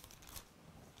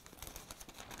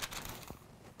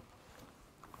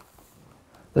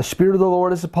 The Spirit of the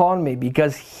Lord is upon me,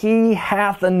 because he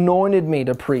hath anointed me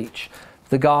to preach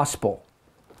the gospel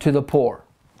to the poor.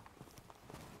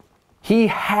 He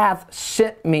hath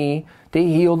sent me to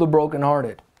heal the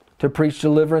brokenhearted, to preach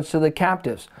deliverance to the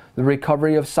captives, the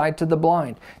recovery of sight to the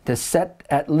blind, to set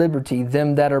at liberty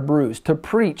them that are bruised, to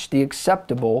preach the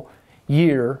acceptable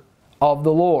year of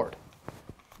the Lord.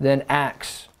 Then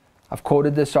Acts. I've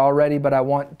quoted this already, but I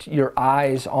want your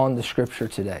eyes on the scripture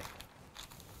today.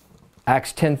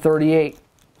 Acts 10:38.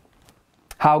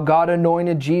 How God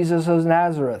anointed Jesus of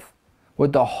Nazareth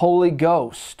with the Holy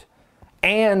Ghost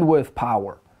and with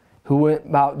power, who went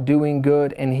about doing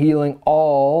good and healing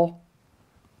all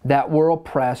that were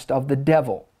oppressed of the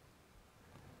devil.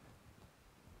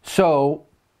 So,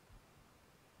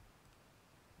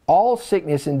 all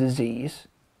sickness and disease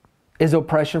is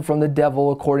oppression from the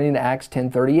devil according to Acts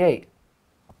 10:38.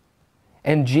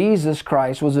 And Jesus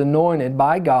Christ was anointed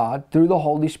by God through the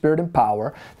Holy Spirit and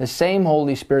power, the same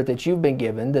Holy Spirit that you've been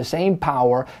given, the same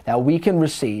power that we can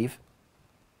receive,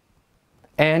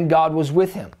 and God was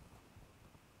with him.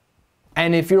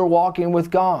 And if you're walking with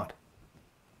God,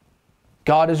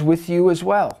 God is with you as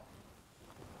well.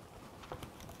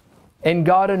 And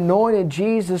God anointed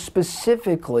Jesus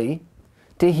specifically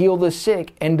to heal the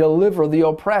sick and deliver the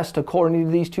oppressed according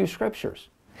to these two scriptures.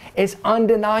 It's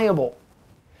undeniable.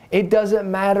 It doesn't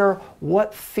matter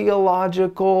what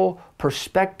theological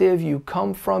perspective you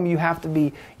come from. You have to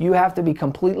be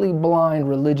completely blind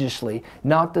religiously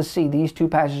not to see these two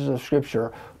passages of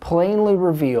Scripture plainly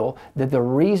reveal that the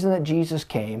reason that Jesus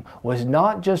came was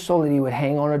not just so that he would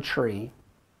hang on a tree.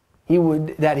 He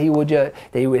would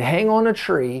hang on a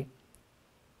tree,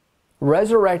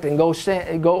 resurrect, and go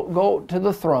to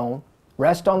the throne,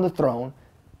 rest on the throne,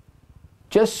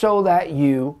 just so that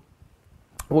you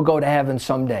will go to heaven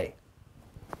someday.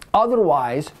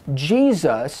 Otherwise,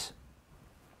 Jesus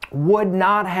would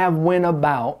not have went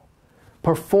about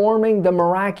performing the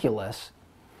miraculous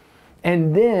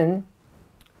and then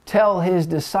tell his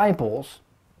disciples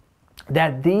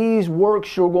that these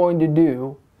works you're going to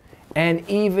do and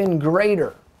even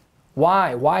greater.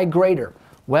 Why? Why greater?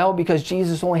 Well, because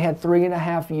Jesus only had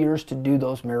 3.5 years to do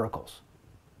those miracles.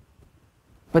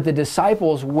 But the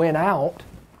disciples went out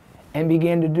and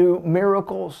began to do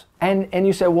miracles. And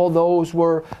you say, well, those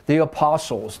were the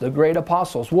apostles, the great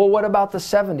apostles. Well, what about the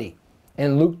 70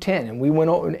 in Luke 10? And we went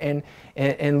over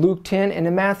in Luke 10 and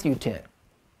in Matthew 10.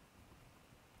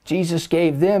 Jesus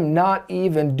gave them not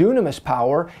even dunamis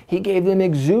power, he gave them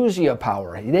exousia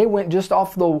power. They went just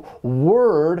off the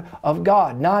word of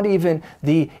God, not even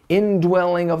the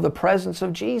indwelling of the presence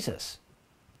of Jesus.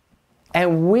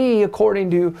 And we,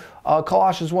 according to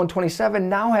Colossians 1:27,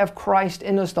 now have Christ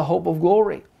in us, the hope of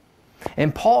glory.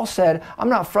 And Paul said, I'm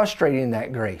not frustrating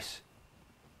that grace.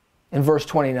 In verse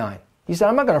 29, he said,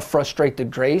 I'm not going to frustrate the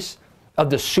grace of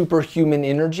the superhuman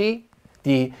energy.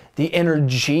 The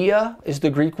energia is the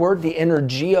Greek word, the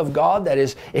energy of God that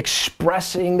is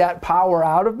expressing that power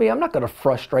out of me. I'm not going to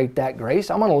frustrate that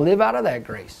grace. I'm going to live out of that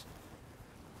grace.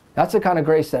 That's the kind of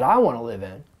grace that I want to live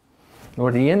in,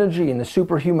 where the energy and the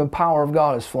superhuman power of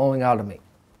God is flowing out of me.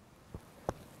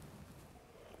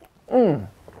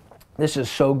 This is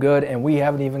so good, and we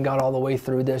haven't even got all the way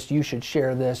through this. You should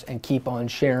share this and keep on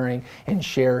sharing and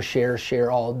share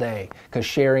all day, because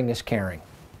sharing is caring.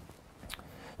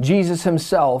 Jesus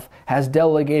himself has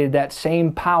delegated that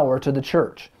same power to the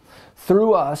church.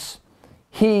 Through us,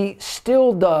 he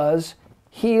still does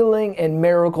healing and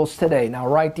miracles today. Now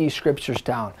write these scriptures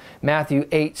down. Matthew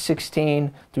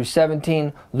 8:16 through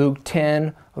 17, Luke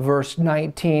 10 verse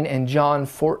 19, and John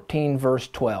 14 verse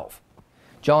 12.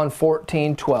 John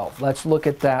 14:12. Let's look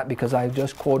at that because I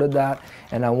just quoted that,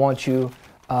 and I want you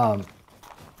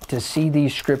to see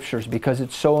these scriptures because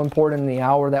it's so important in the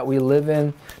hour that we live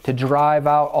in to drive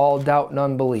out all doubt and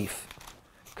unbelief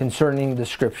concerning the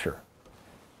scripture.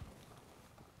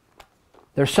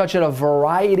 There's such a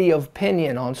variety of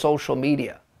opinion on social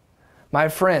media. My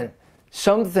friend,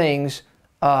 some things,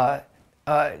 some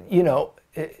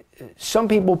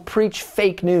people preach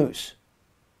fake news.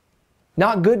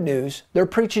 Not good news. They're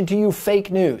preaching to you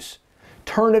fake news.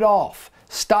 Turn it off.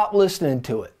 Stop listening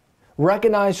to it.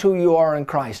 Recognize who you are in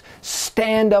Christ.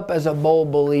 Stand up as a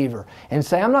bold believer and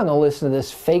say, I'm not going to listen to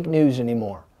this fake news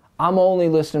anymore. I'm only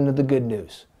listening to the good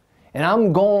news. And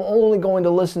I'm only going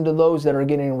to listen to those that are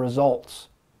getting results.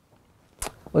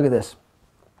 Look at this.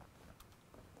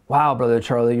 Wow, Brother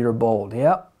Charlie, you're bold.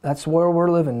 Yep, that's where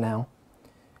we're living now.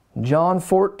 John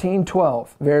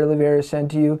 14:12. Verily, verily, I say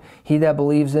unto you, he that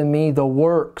believes in me, the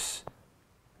works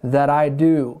that I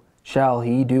do, shall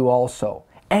he do also.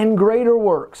 And greater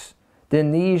works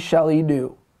than these shall he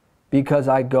do, because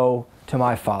I go to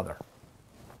my Father.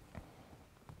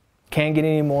 Can't get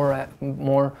any more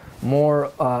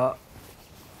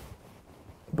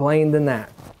plain than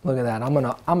that. Look at that. I'm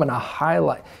gonna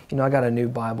highlight. I got a new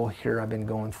Bible here. I've been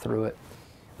going through it.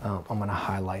 I'm going to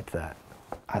highlight that.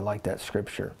 I like that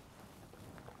scripture.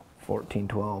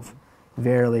 14:12.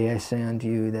 Verily I say unto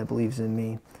you that believes in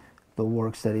me, the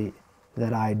works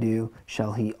that I do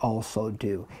shall he also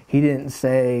do. He didn't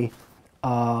say,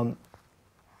 the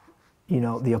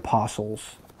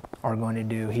apostles are going to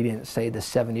do. He didn't say the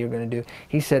 70 are going to do.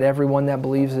 He said everyone that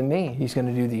believes in me, he's going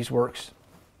to do these works.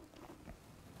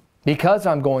 Because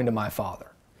I'm going to my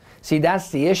Father. See, that's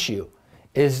the issue,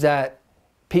 is that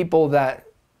people that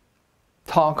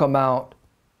talk about,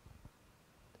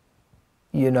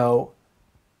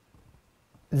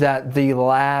 that the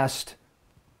last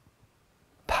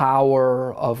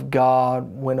power of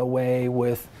God went away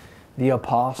with the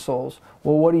apostles.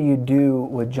 Well, what do you do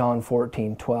with John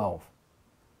 14:12?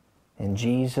 And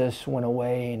Jesus went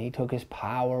away and he took his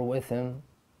power with him.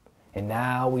 And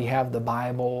now we have the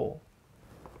Bible.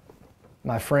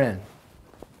 My friend,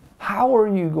 how are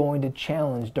you going to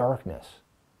challenge darkness?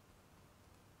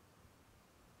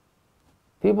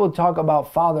 People talk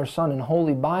about Father, Son, and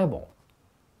Holy Bible.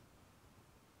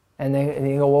 And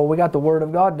they go, well, we got the Word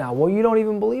of God now. Well, you don't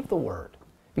even believe the Word.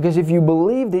 Because if you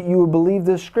believed it, you would believe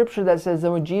this scripture that says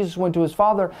that when Jesus went to his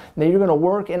Father, that you're going to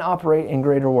work and operate in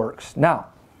greater works. Now,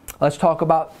 let's talk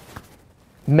about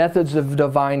methods of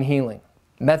divine healing.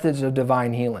 Methods of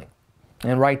divine healing.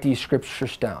 And write these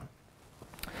scriptures down.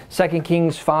 2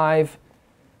 Kings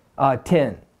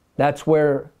 5:10. That's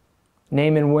where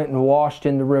Naaman went and washed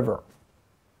in the river.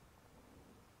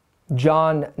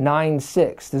 John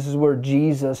 9:6. This is where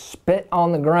Jesus spit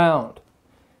on the ground,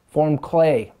 formed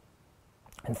clay,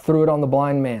 and threw it on the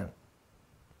blind man,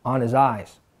 on his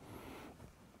eyes.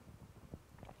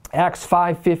 Acts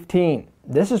 5:15.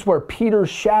 This is where Peter's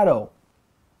shadow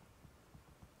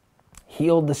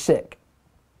healed the sick.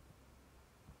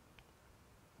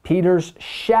 Peter's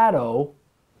shadow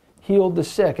healed the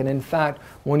sick. And in fact,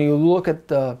 when you look at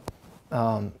that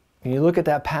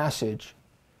passage,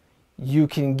 you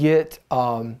can get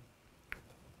an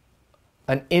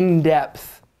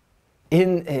in-depth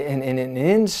an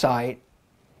insight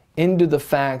into the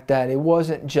fact that it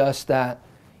wasn't just that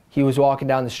he was walking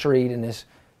down the street and his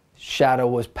shadow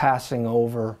was passing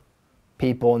over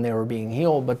people and they were being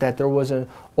healed, but that there was an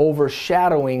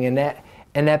overshadowing and an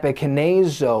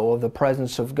epikinazo of the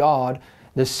presence of God.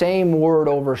 The same word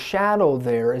overshadow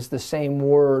there is the same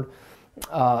word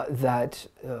that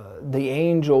the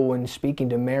angel, when speaking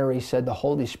to Mary, said the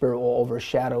Holy Spirit will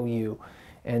overshadow you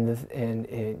and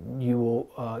you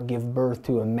will give birth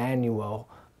to Emmanuel,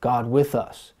 God with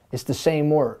us. It's the same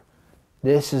word.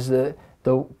 This is the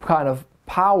kind of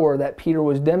power that Peter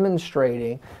was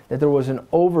demonstrating, that there was an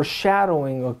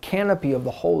overshadowing, a canopy of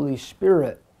the Holy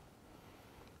Spirit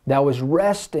that was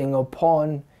resting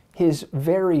upon his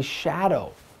very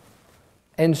shadow.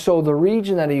 And so the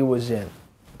region that he was in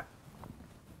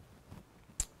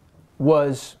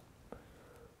was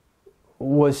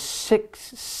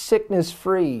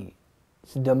sickness-free.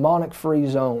 It's a demonic-free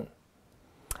zone.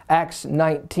 Acts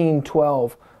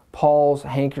 19:12, Paul's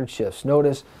handkerchiefs.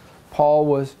 Notice Paul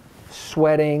was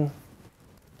sweating,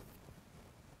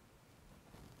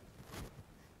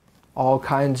 all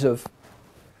kinds of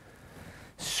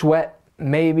sweat.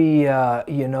 Maybe,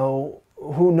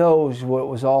 who knows what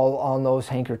was all on those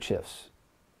handkerchiefs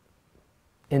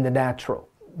in the natural.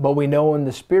 But we know in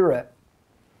the spirit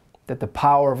that the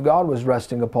power of God was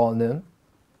resting upon them,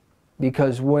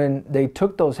 because when they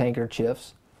took those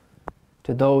handkerchiefs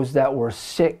to those that were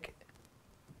sick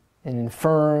and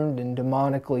infirmed and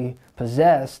demonically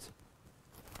possessed,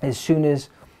 as soon as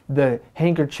the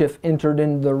handkerchief entered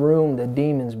into the room, the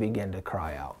demons began to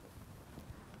cry out.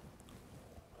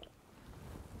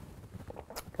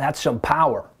 That's some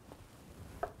power.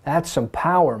 That's some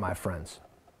power, my friends.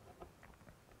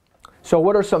 So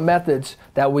what are some methods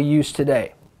that we use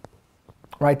today?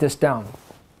 Write this down.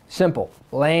 Simple.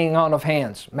 Laying on of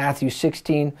hands. Matthew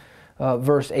 16,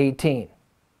 verse 18.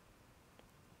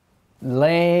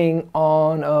 Laying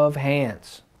on of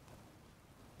hands.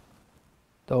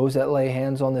 Those that lay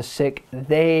hands on the sick,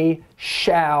 they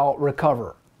shall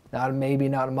recover. Not maybe,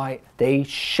 not might. They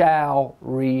shall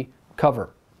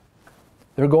recover.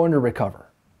 They're going to recover.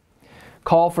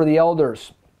 Call for the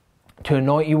elders to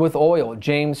anoint you with oil.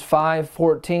 James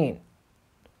 5:14.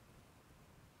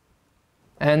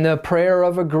 And the prayer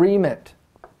of agreement.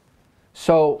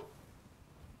 So,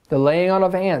 the laying on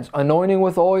of hands, anointing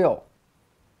with oil,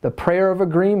 the prayer of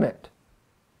agreement.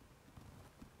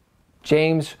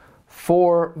 James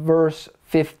 4 verse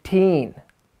 15.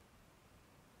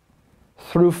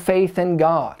 Through faith in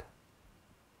God.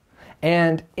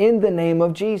 And in the name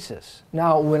of Jesus.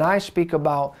 Now, when I speak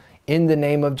about in the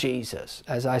name of Jesus,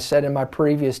 as I said in my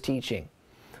previous teaching,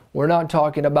 we're not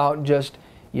talking about just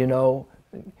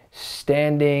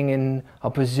standing in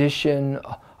a position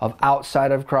of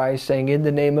outside of Christ, saying, in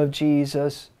the name of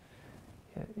Jesus.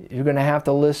 You're going to have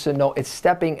to listen. No, it's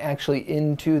stepping actually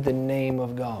into the name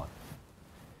of God.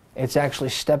 It's actually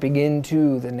stepping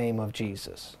into the name of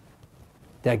Jesus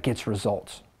that gets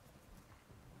results.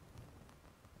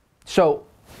 So,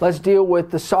 let's deal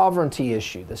with the sovereignty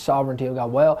issue. The sovereignty of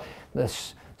God. Well, the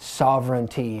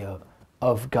sovereignty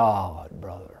of God,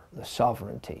 brother. The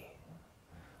sovereignty.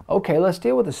 Okay, let's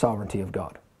deal with the sovereignty of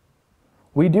God.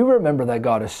 We do remember that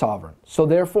God is sovereign. So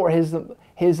therefore, his woo,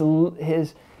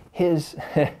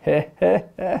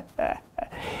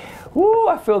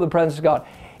 I feel the presence of God.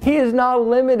 He is not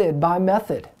limited by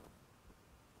method.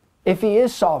 If he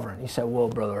is sovereign, you say, well,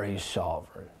 brother, he's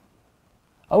sovereign.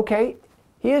 Okay,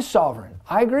 he is sovereign.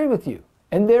 I agree with you.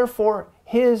 And therefore,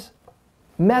 his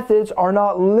methods are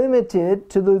not limited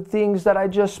to the things that I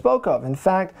just spoke of. In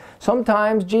fact,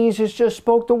 sometimes Jesus just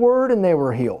spoke the word and they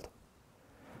were healed.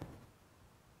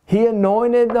 He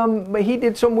anointed them, but he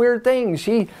did some weird things.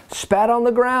 He spat on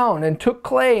the ground and took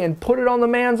clay and put it on the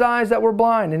man's eyes that were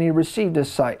blind, and he received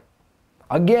his sight.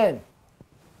 Again,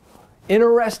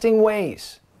 interesting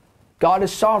ways. God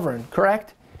is sovereign,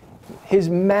 correct? His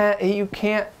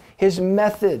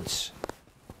methods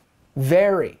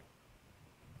vary.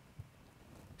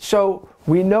 So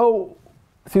we know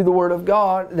through the Word of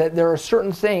God that there are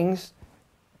certain things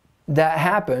that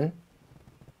happen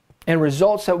and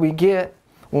results that we get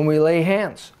when we lay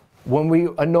hands, when we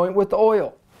anoint with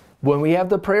oil, when we have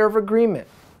the prayer of agreement,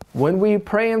 when we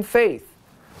pray in faith,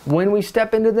 when we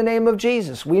step into the name of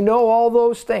Jesus. We know all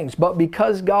those things, but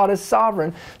because God is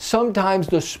sovereign, sometimes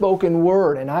the spoken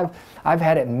word, and I've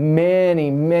had it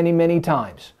many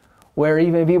times, where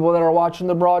even people that are watching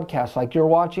the broadcast like you're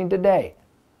watching today,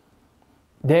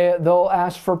 they'll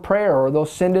ask for prayer, or they'll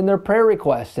send in their prayer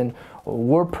request, and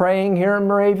we're praying here in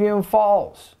Moravian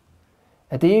Falls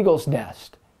at the Eagle's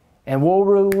Nest, and we'll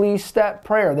release that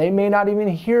prayer. They may not even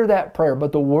hear that prayer,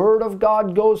 but the Word of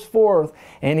God goes forth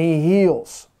and He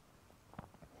heals.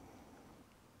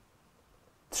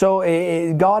 So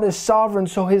God is sovereign,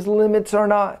 so His limits are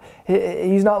not,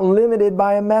 He's not limited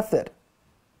by a method.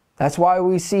 That's why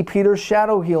we see Peter's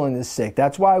shadow healing the sick.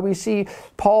 That's why we see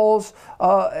Paul's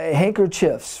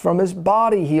handkerchiefs from his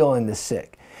body healing the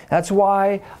sick. That's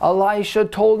why Elisha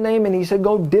told Naaman, he said,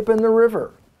 go dip in the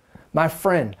river. My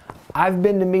friend, I've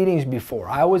been to meetings before.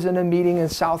 I was in a meeting in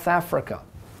South Africa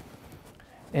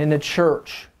in a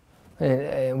church.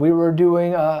 And we were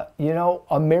doing a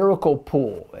miracle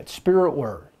pool at Spirit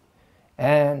Word.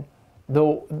 And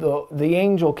the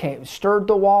angel came, stirred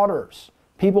the waters.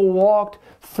 People walked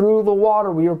through the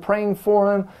water. We were praying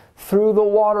for them through the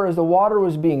water as the water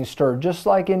was being stirred, just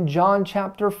like in John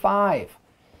chapter 5.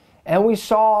 And we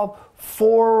saw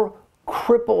 4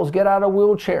 cripples get out of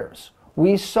wheelchairs.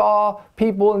 We saw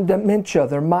people in dementia,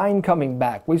 their mind coming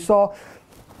back. We saw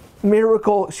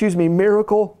miracle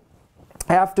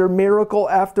after miracle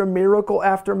after miracle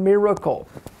after miracle.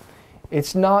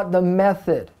 It's not the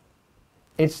method.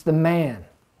 It's the man.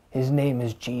 His name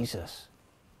is Jesus.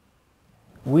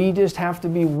 We just have to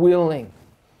be willing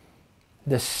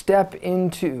to step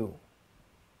into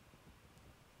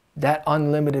that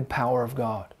unlimited power of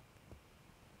God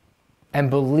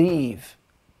and believe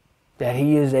that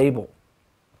He is able.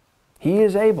 He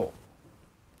is able.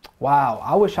 Wow,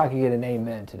 I wish I could get an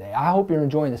amen today. I hope you're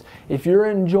enjoying this. If you're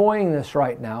enjoying this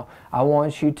right now, I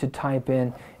want you to type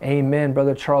in amen.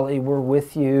 Brother Charlie, we're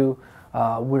with you.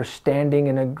 We're standing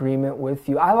in agreement with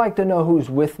you. I like to know who's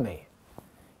with me.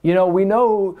 We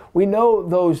know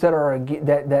those that are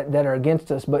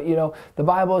against us, but the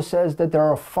Bible says that there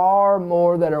are far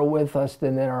more that are with us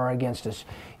than that are against us.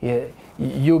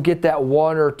 You'll get that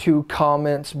 1 or 2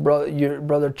 comments,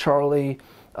 brother Charlie.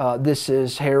 This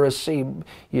is heresy.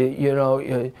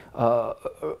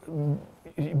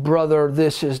 Brother,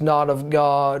 this is not of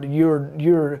God.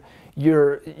 You're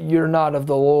not of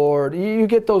the Lord. You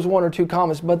get those 1 or 2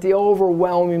 comments, but the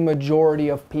overwhelming majority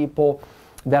of people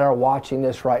that are watching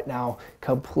this right now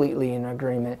completely in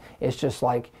agreement. It's just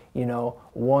like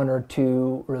 1 or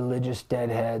 2 religious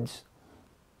deadheads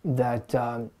that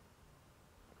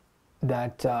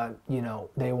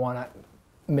they want to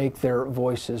make their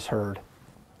voices heard.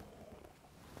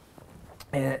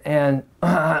 And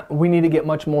we need to get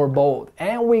much more bold.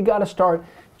 And we got to start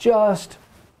just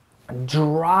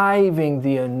driving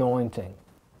the anointing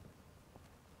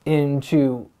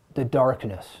into the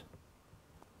darkness.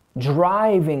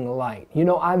 Driving light.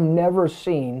 I've never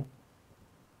seen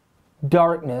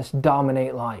darkness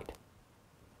dominate light.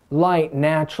 Light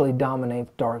naturally dominates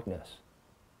darkness.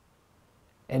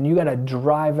 And you got to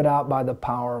drive it out by the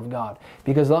power of God.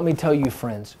 Because let me tell you,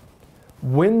 friends,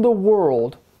 when the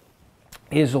world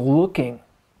is looking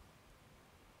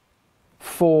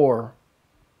for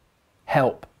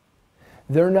help,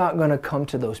 they're not going to come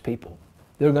to those people.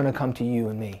 They're going to come to you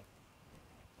and me.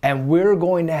 And we're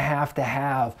going to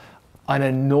have an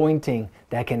anointing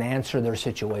that can answer their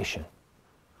situation.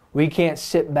 We can't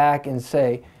sit back and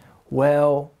say,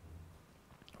 well,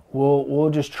 we'll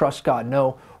just trust God.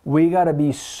 No, we got to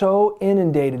be so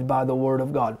inundated by the Word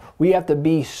of God. We have to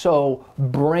be so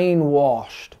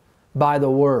brainwashed by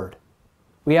the Word.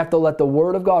 We have to let the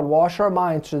Word of God wash our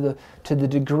minds to the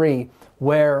degree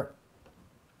where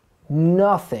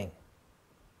nothing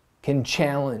can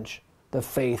challenge the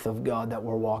faith of God that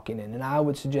we're walking in. And I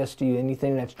would suggest to you,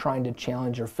 anything that's trying to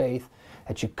challenge your faith,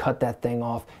 that you cut that thing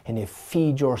off and you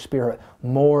feed your spirit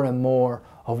more and more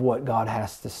of what God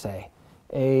has to say.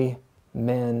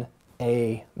 Amen.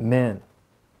 Amen.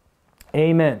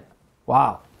 Amen.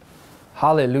 Wow.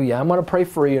 Hallelujah. I'm going to pray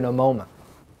for you in a moment.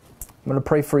 I'm going to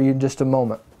pray for you in just a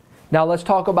moment. Now let's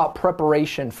talk about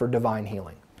preparation for divine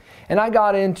healing. And I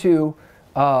got into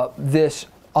this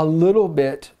a little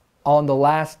bit on the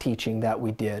last teaching that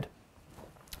we did.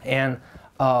 And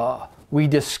we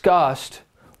discussed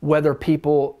whether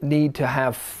people need to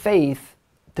have faith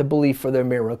to believe for their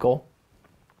miracle,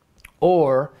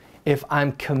 or if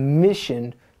I'm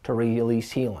commissioned to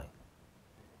release healing.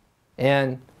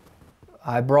 And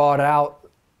I brought out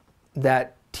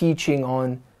that teaching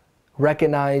on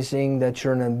recognizing that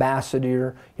you're an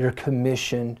ambassador, you're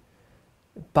commissioned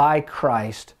by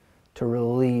Christ to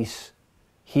release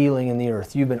healing in the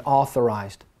earth. You've been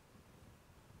authorized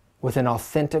with an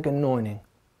authentic anointing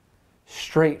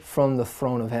straight from the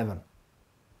throne of heaven.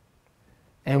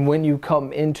 And when you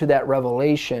come into that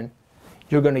revelation,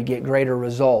 you're going to get greater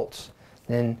results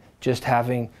than just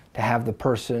having to have the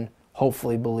person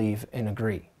hopefully believe and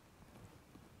agree.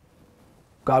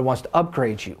 God wants to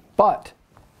upgrade you. But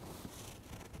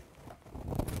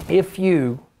if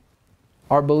you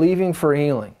are believing for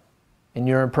healing and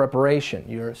you're in preparation,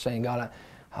 you're saying, God,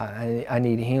 I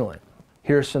need healing.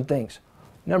 Here's some things.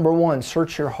 Number one,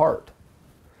 search your heart.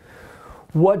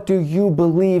 What do you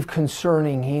believe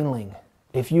concerning healing?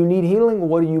 If you need healing,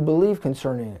 what do you believe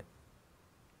concerning it?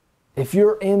 If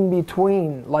you're in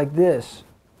between like this,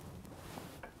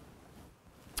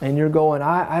 and you're going,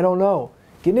 I don't know,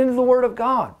 get into the Word of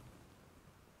God.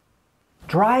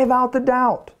 Drive out the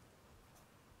doubt.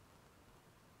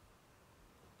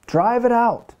 Drive it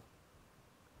out.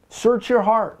 Search your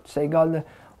heart. Say, God,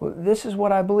 this is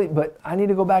what I believe, but I need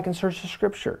to go back and search the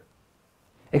Scripture.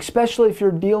 Especially if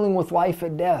you're dealing with life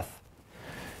and death.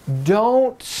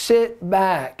 Don't sit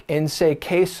back and say,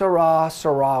 que sera,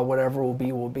 sera, whatever will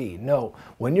be, will be. No.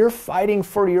 When you're fighting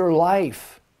for your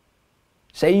life,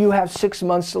 say you have 6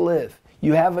 months to live,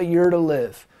 you have a year to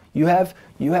live, you have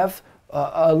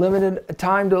a limited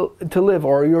time to live,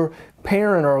 or your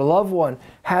parent or a loved one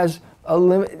has a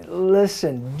limit.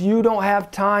 Listen, you don't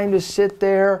have time to sit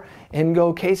there and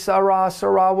go, que sera,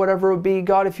 sera, whatever it will be.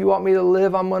 God, if you want me to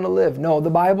live, I'm going to live. No,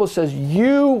 the Bible says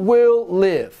you will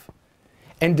live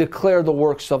and declare the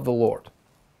works of the Lord.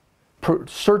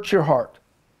 Search your heart.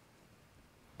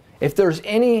 If there's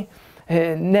any,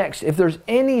 if there's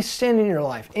any sin in your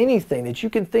life, anything that you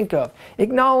can think of,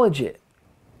 acknowledge it.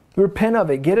 Repent of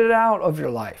it. Get it out of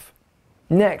your life.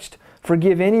 Next,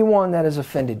 forgive anyone that has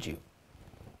offended you.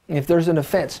 If there's an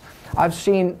offense, I've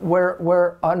seen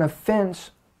where an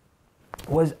offense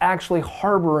was actually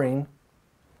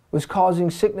was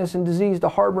causing sickness and disease to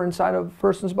harbor inside of a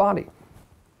person's body.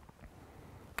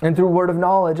 And through word of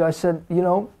knowledge, I said,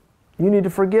 you need to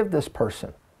forgive this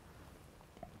person.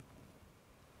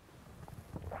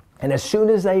 And as soon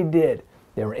as they did,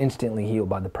 they were instantly healed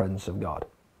by the presence of God.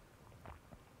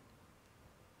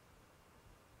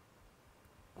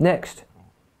 Next,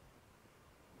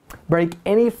 break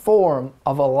any form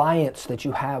of alliance that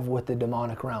you have with the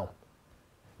demonic realm.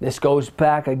 This goes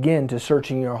back again to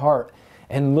searching your heart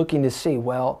and looking to see,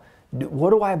 well,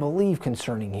 what do I believe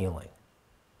concerning healing?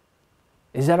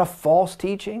 Is that a false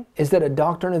teaching? Is that a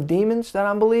doctrine of demons that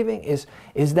I'm believing? Is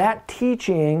that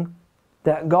teaching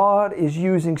that God is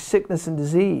using sickness and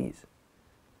disease?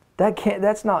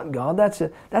 That's not God.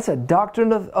 That's a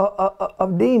doctrine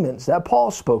of demons that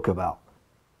Paul spoke about.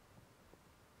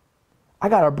 I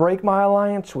got to break my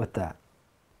alliance with that.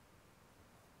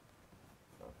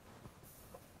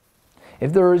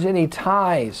 If there is any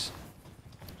ties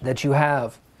that you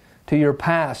have to your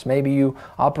past, maybe you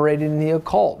operated in the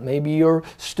occult, maybe you're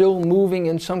still moving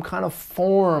in some kind of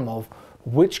form of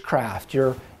witchcraft,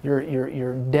 you're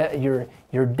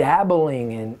You're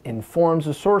dabbling in forms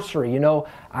of sorcery. You know,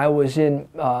 I was in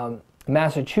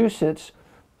Massachusetts.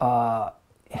 I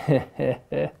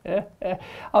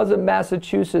was in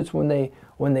Massachusetts when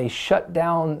they shut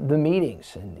down the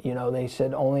meetings, and you know, they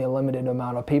said only a limited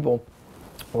amount of people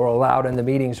were allowed in the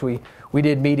meetings. We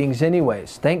did meetings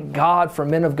anyways. Thank God for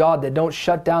men of God that don't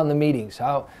shut down the meetings.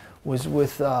 I was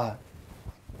with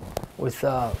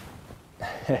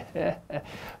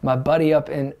my buddy up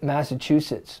in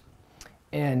Massachusetts,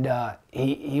 and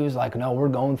he was like, "No, we're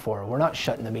going for it. We're not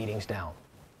shutting the meetings down."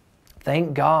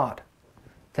 Thank God.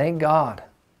 Thank God.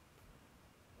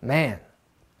 Man,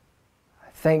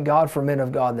 thank God for men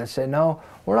of God that said, "No,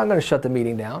 we're not going to shut the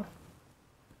meeting down.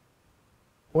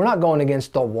 We're not going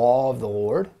against the law of the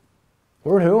Lord.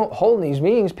 We're holding these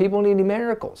meetings. People need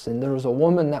miracles." And there was a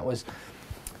woman that was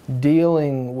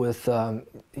dealing with,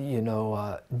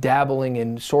 dabbling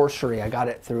in sorcery. I got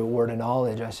it through a word of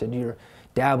knowledge. I said, "You're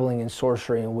dabbling in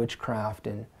sorcery and witchcraft,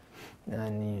 and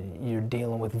you're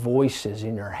dealing with voices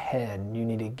in your head. You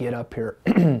need to get up here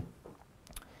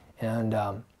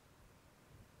and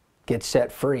get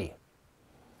set free."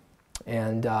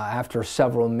 And after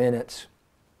several minutes,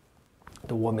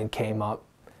 the woman came up.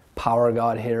 Power of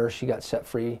God hit her. She got set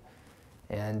free,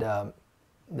 and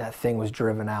that thing was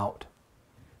driven out.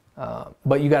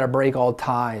 But you got to break all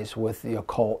ties with the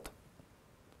occult.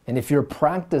 And if you're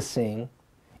practicing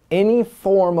any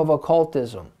form of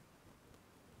occultism,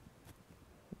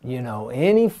 you know,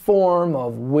 any form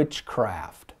of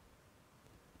witchcraft,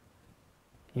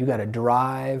 you got to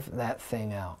drive that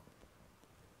thing out.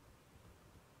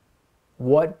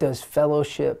 What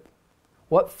fellowship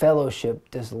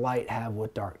does light have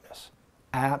with darkness?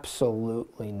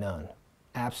 Absolutely none.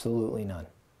 Absolutely none.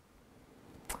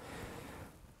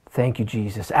 Thank you,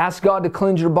 Jesus. Ask God to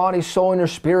cleanse your body, soul, and your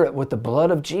spirit with the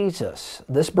blood of Jesus.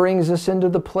 This brings us into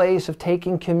the place of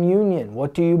taking communion.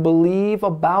 What do you believe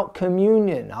about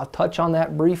communion? I'll touch on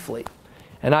that briefly.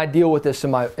 And I deal with this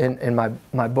in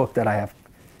my book that I have,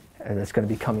 that's going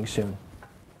to be coming soon.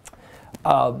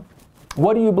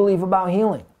 What do you believe about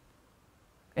healing?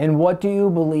 And what do you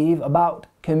believe about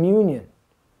communion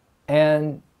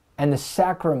and the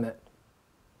sacrament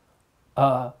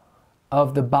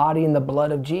of the body and the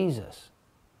blood of Jesus?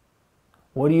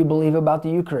 What do you believe about the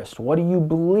Eucharist? What do you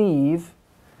believe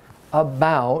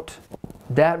about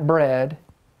that bread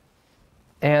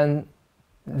and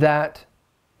that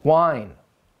wine?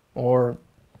 Or,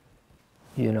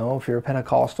 you know, if you're a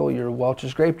Pentecostal, your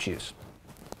Welch's grape juice.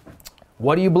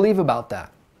 What do you believe about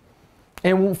that?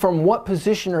 And from what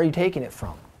position are you taking it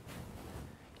from?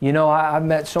 You know, I've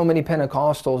met so many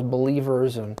Pentecostals,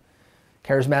 believers and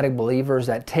charismatic believers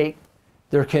that take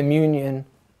their communion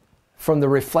from the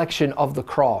reflection of the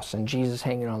cross and Jesus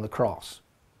hanging on the cross.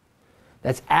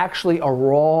 That's actually a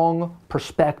wrong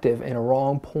perspective and a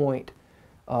wrong point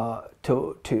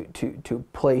to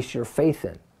place your faith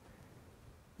in.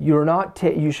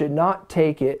 You should not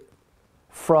take it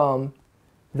from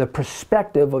the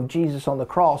perspective of Jesus on the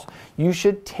cross. You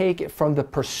should take it from the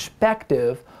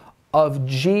perspective of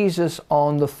Jesus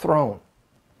on the throne.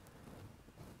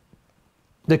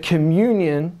 The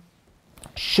communion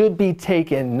should be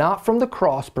taken not from the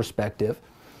cross perspective,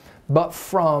 but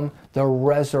from the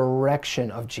resurrection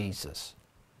of Jesus.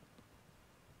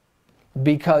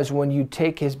 Because when you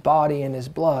take His body and His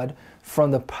blood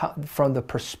from the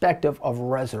perspective of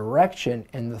resurrection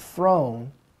and the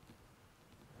throne,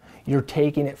 you're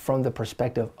taking it from the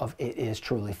perspective of it is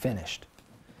truly finished,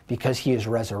 because He is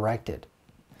resurrected.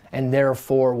 And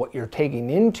therefore, what you're taking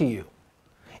into you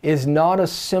is not a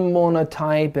symbol and a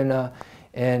type and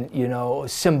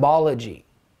symbology.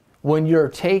 When you're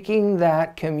taking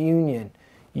that communion,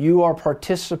 you are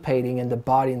participating in the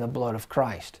body and the blood of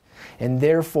Christ. And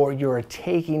therefore, you're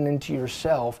taking into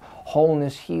yourself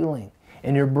wholeness, healing,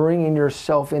 and you're bringing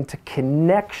yourself into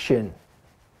connection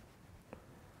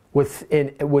with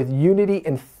unity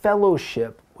and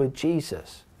fellowship with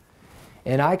Jesus.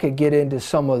 And I could get into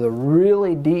some of the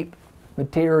really deep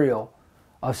material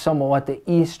of some of what the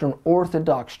Eastern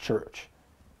Orthodox Church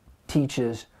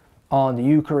teaches on the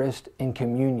Eucharist and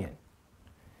communion.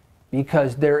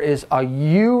 Because there is a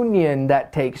union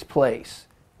that takes place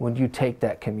when you take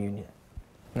that communion.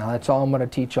 Now that's all I'm going to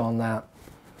teach on that.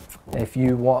 If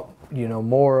you want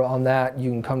more on that, you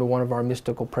can come to one of our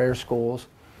mystical prayer schools.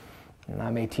 And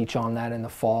I may teach on that in the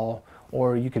fall,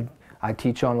 or I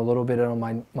teach on a little bit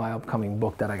on my upcoming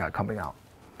book that I got coming out.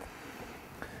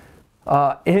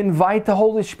 Invite the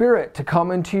Holy Spirit to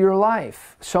come into your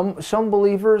life. Some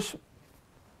believers,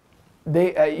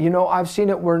 I've seen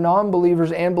it where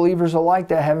non-believers and believers alike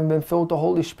that haven't been filled with the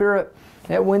Holy Spirit,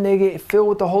 that when they get filled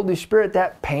with the Holy Spirit,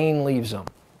 that pain leaves them.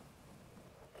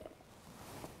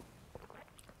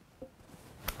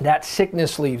 that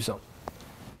sickness leaves them.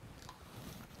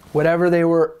 Whatever they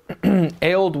were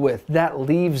ailed with, that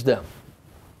leaves them.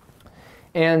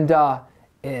 And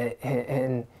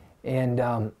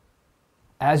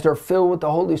as they're filled with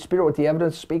the Holy Spirit, with the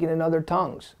evidence of speaking in other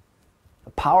tongues,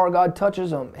 the power of God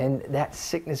touches them, and that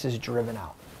sickness is driven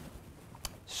out.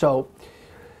 So,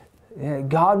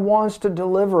 God wants to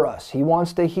deliver us. He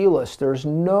wants to heal us. There's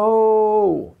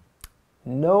nowhere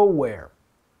in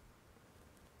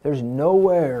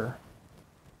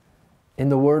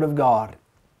the Word of God,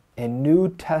 in New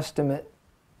Testament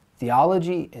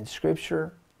theology and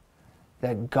Scripture,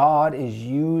 that God is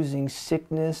using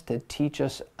sickness to teach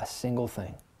us a single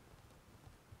thing.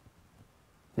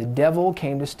 The devil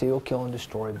came to steal, kill, and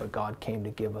destroy, but God came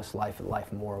to give us life and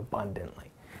life more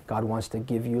abundantly. God wants to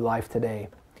give you life today.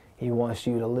 He wants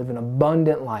you to live an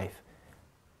abundant life,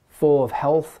 full of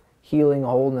health, healing,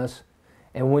 wholeness.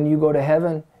 And when you go to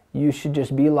heaven, you should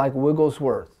just be like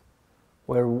Wigglesworth,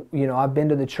 where, you know, I've been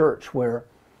to the church where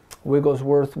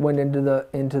Wigglesworth went into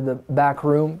the back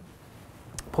room,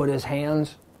 put his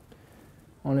hands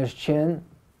on his chin,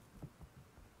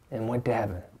 and went to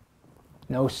heaven.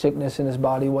 No sickness in his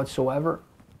body whatsoever.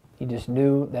 He just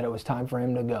knew that it was time for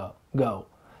him to go.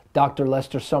 Dr.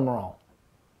 Lester Summerall,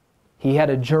 he had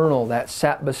a journal that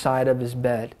sat beside of his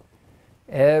bed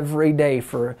every day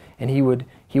and he would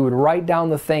write down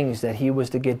the things that he was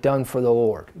to get done for the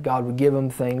Lord. God would give him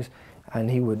things, and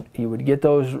he would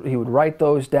write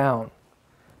those down.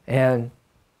 And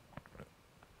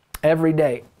every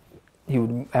day, he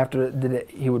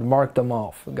would mark them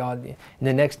off. And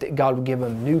the next day, God would give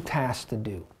him new tasks to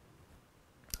do.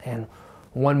 And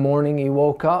one morning he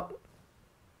woke up,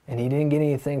 and he didn't get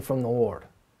anything from the Lord.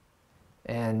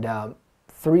 And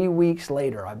 3 weeks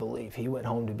later, I believe, he went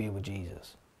home to be with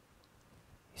Jesus.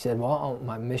 He said, well,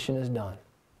 my mission is done.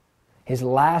 His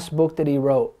last book that he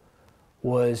wrote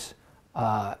was,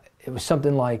 it was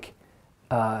something like,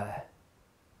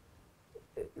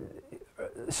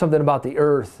 something about the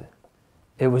earth.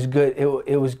 It was good.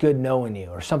 It was good knowing you,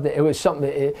 or something. It was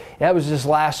something. That was his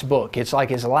last book. It's like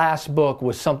his last book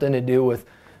was something to do with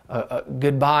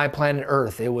goodbye, planet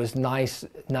Earth. It was nice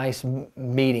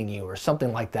meeting you, or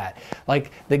something like that.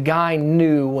 Like the guy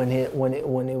knew when he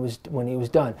was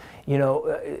done. You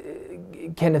know,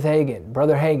 Kenneth Hagin,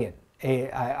 Brother Hagin.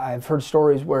 I've heard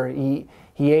stories where he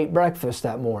ate breakfast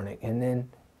that morning, and then,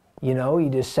 you know, he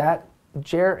just sat in a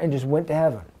chair and just went to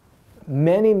heaven.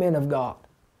 Many men of God,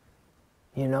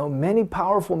 you know, many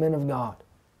powerful men of God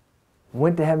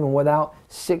went to heaven without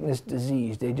sickness,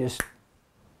 disease. They just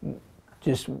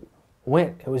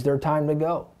went. It was their time to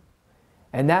go.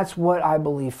 And that's what I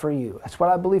believe for you. That's what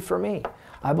I believe for me.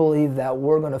 I believe that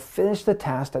we're going to finish the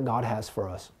task that God has for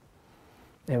us.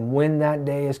 And when that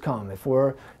day has come, if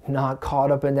we're not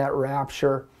caught up in that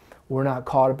rapture, we're not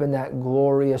caught up in that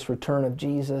glorious return of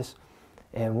Jesus,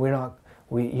 and we're not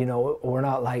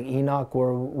like Enoch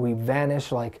where we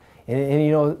vanish like, and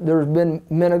you know, there's been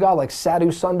men of God like Sadhu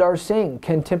Sundar Singh,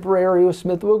 contemporary with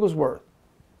Smith Wigglesworth.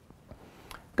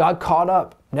 God caught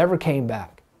up, never came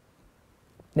back.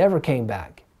 Never came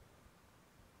back.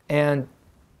 And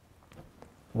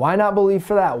why not believe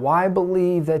for that? Why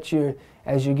believe that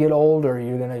as you get older,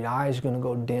 your eyes are going to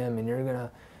go dim, and you're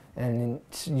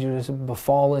just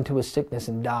fall into a sickness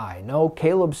and die? No,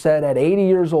 Caleb said at 80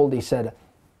 years old, he said,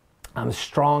 I'm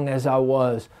strong as I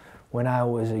was when I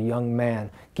was a young man.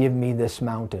 Give me this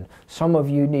mountain. Some of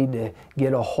you need to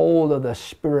get a hold of the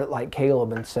Spirit like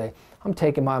Caleb and say, I'm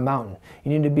taking my mountain.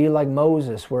 You need to be like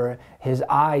Moses, where his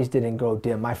eyes didn't grow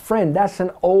dim. My friend, that's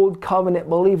an old covenant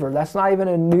believer. That's not even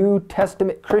a New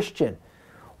Testament Christian.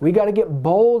 We got to get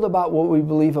bold about what we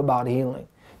believe about healing,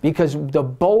 because the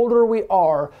bolder we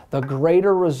are, the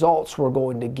greater results we're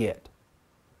going to get.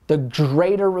 The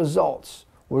greater results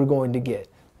we're going to get,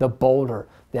 the bolder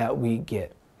that we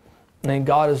get. And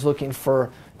God is looking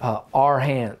for our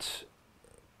hands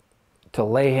to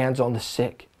lay hands on the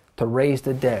sick, to raise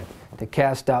the dead, to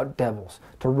cast out devils,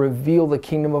 to reveal the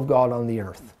kingdom of God on the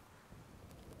earth.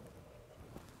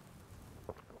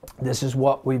 This is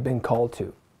what we've been called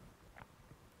to.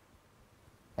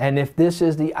 And if this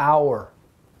is the hour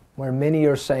where many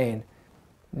are saying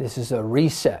this is a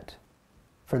reset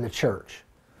for the church,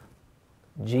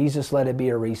 Jesus, let it be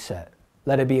a reset.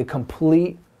 Let it be a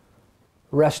complete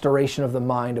restoration of the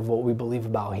mind of what we believe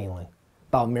about healing,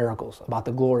 about miracles, about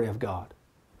the glory of God.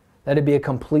 Let it be a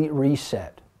complete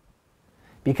reset.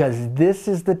 Because this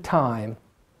is the time,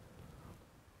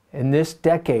 in this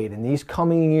decade, in these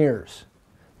coming years,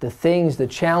 the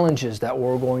challenges that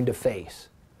we're going to face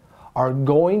are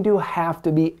going to have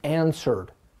to be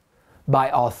answered by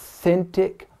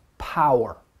authentic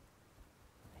power.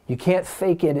 You can't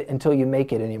fake it until you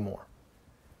make it anymore.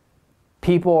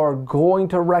 People are going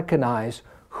to recognize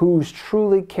who's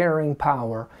truly carrying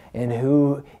power and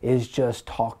who is just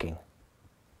talking.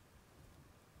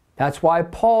 That's why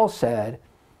Paul said,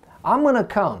 I'm going to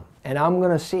come and I'm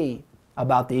going to see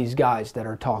about these guys that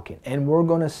are talking. And we're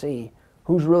going to see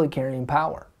who's really carrying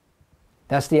power.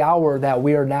 That's the hour that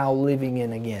we are now living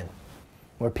in again,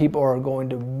 where people are going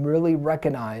to really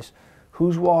recognize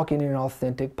who's walking in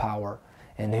authentic power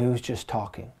and who's just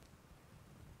talking.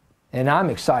 And I'm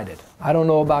excited. I don't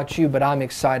know about you, but I'm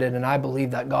excited, and I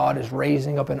believe that God is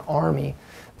raising up an army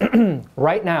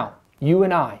right now, you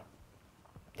and I,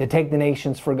 to take the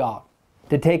nations for God,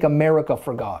 to take America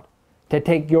for God, to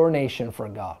take your nation for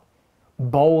God.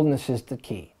 Boldness is the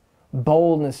key.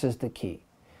 Boldness is the key.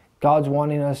 God's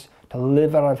wanting us to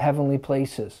live out of heavenly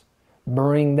places,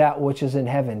 bring that which is in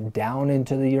heaven down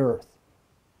into the earth.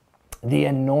 The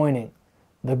anointing,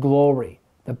 the glory,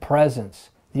 the presence,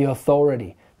 the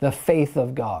authority, the faith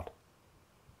of God.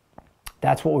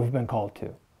 That's what we've been called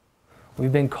to.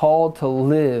 We've been called to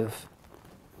live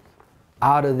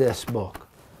out of this book.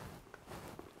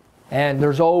 And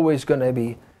there's always going to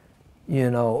be,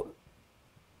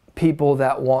 people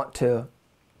that want to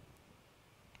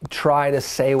try to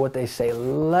say what they say.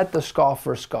 Let the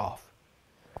scoffer scoff.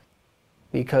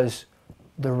 Because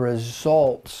the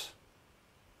results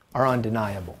are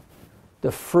undeniable.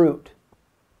 The fruit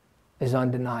is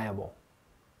undeniable.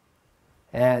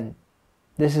 And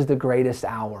this is the greatest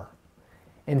hour.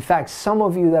 In fact, some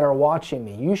of you that are watching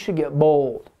me, you should get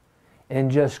bold and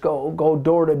just go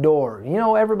door to door.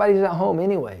 Everybody's at home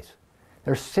anyways.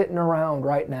 They're sitting around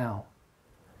right now.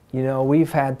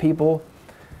 We've had people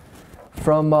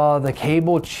from the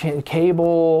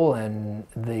cable and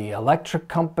the electric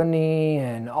company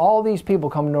and all these people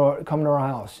come to our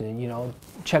house and,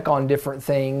 check on different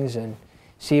things and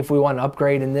see if we want to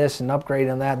upgrade in this and upgrade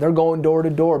in that. They're going door to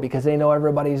door because they know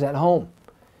everybody's at home.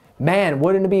 Man,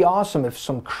 wouldn't it be awesome if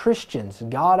some Christians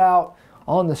got out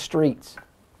on the streets,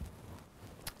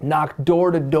 knocked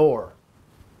door to door,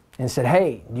 and said,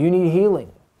 hey, do you need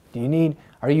healing?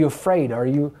 Are you afraid? Are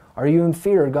you in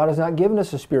fear? God has not given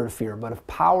us a spirit of fear, but of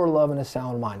power, love, and a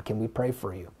sound mind. Can we pray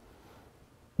for you?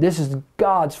 This is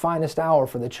God's finest hour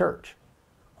for the church.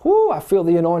 Whoo, I feel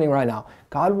the anointing right now.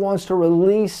 God wants to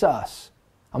release us.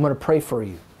 I'm going to pray for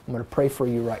you. I'm going to pray for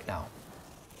you right now.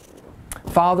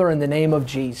 Father, in the name of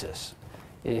Jesus,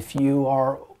 if you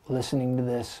are listening to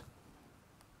this,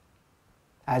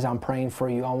 as I'm praying for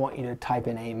you, I want you to type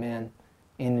in amen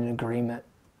in an agreement.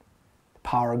 The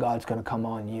power of God's going to come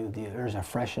on you. There's a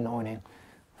fresh anointing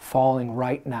falling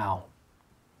right now.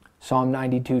 Psalm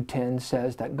 92:10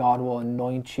 says that God will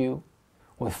anoint you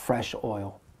with fresh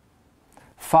oil.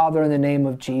 Father, in the name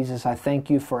of Jesus, I thank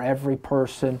you for every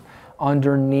person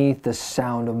underneath the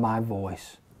sound of my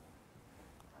voice.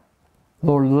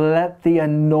 Lord, let the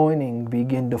anointing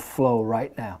begin to flow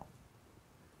right now,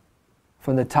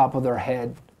 from the top of their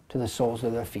head to the soles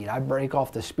of their feet. I break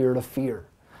off the spirit of fear.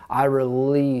 I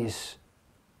release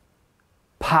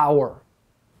power.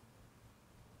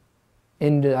 I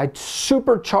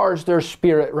supercharge their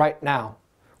spirit right now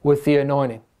with the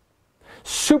anointing.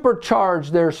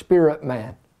 Supercharge their spirit,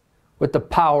 man, with the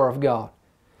power of God.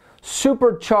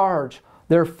 Supercharge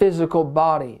their physical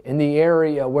body in the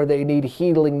area where they need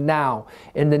healing now,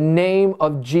 in the name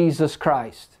of Jesus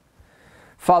Christ.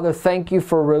 Father, thank you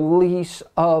for release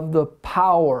of the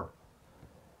power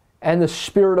and the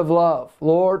spirit of love.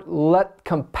 Lord, let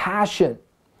compassion,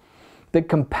 the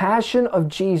compassion of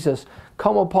Jesus,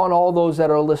 come upon all those that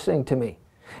are listening to me.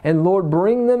 And Lord,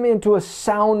 bring them into a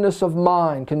soundness of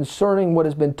mind concerning what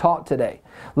has been taught today.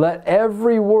 Let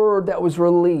every word that was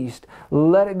released,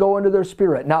 let it go into their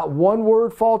spirit. Not one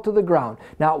word fall to the ground.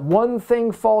 Not one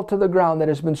thing fall to the ground that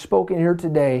has been spoken here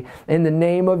today in the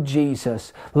name of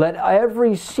Jesus. Let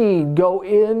every seed go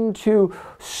into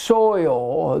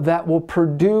soil that will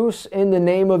produce in the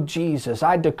name of Jesus.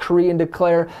 I decree and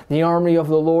declare the army of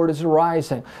the Lord is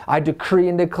rising. I decree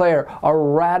and declare a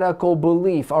radical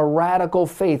belief, a radical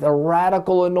faith, a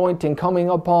radical anointing coming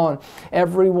upon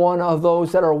every one of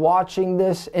those that are watching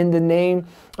this in the name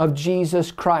of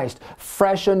Jesus Christ.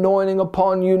 Fresh anointing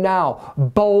upon you now.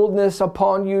 Boldness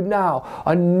upon you now.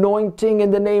 Anointing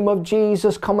in the name of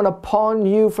Jesus coming upon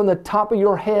you from the top of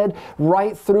your head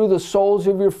right through the soles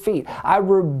of your feet. I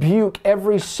rebuke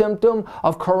every symptom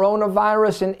of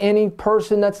coronavirus in any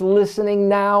person that's listening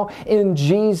now in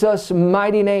Jesus'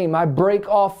 mighty name. I break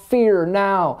off fear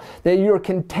now that you're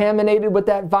contaminated with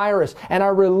that virus, and I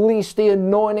release the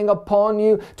anointing upon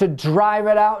you to drive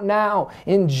it out now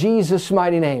in Jesus'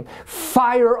 mighty name. name.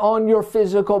 Fire on your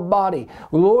physical body.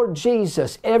 Lord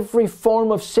Jesus, every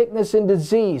form of sickness and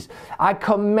disease, I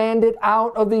command it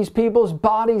out of these people's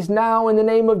bodies now in the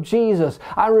name of Jesus.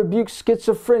 I rebuke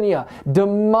schizophrenia,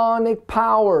 demonic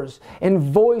powers, and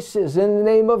voices in the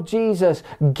name of Jesus.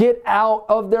 Get out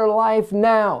of their life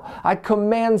now. I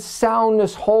command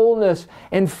soundness, wholeness,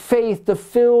 and faith to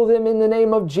fill them in the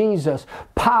name of Jesus.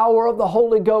 Power of the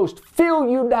Holy Ghost, fill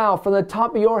you now from the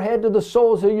top of your head to the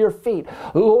soles of your feet.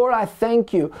 Lord, I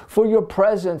thank you for your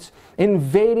presence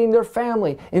invading their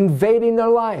family, invading their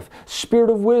life. Spirit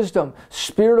of wisdom,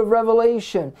 spirit of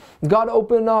revelation. God,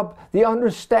 open up the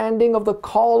understanding of the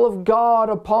call of God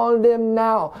upon them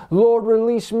now. Lord,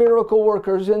 release miracle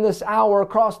workers in this hour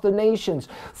across the nations.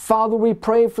 Father, we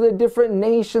pray for the different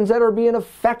nations that are being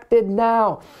affected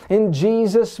now in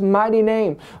Jesus' mighty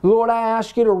name. Lord, I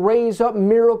ask you to raise up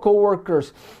miracle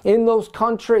workers in those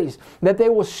countries, that they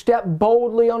will step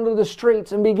boldly onto the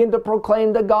streets and begin to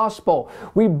proclaim the gospel.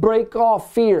 We break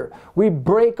off fear. We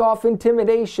break off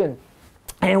intimidation.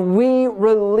 And we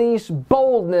release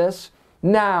boldness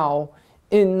now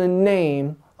in the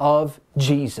name of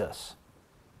Jesus.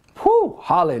 Whew,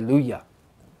 hallelujah.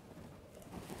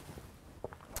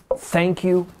 Thank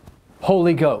you,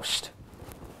 Holy Ghost.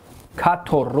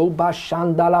 Katoroba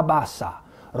shandalabasa.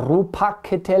 Rupa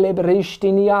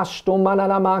ketelebristiniasto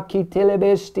mananamaki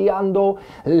telebestiando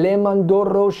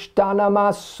lemandoro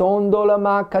shtanama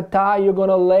sondolamakata. You're going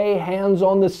to lay hands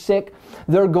on the sick.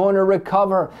 They're going to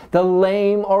recover. The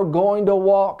lame are going to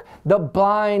walk. The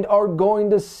blind are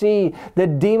going to see. The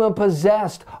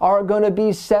demon-possessed are going to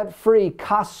be set free.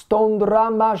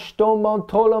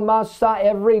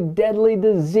 Every deadly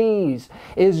disease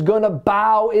is going to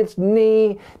bow its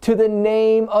knee to the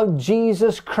name of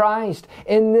Jesus Christ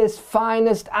in this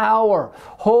finest hour.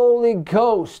 Holy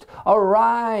Ghost,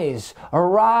 arise.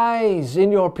 Arise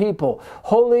in your people.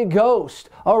 Holy Ghost,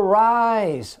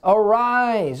 arise.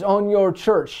 Arise on your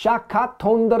church.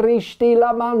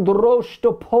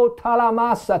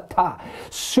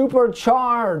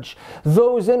 Supercharge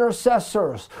those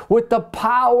intercessors with the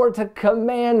power to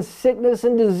command sickness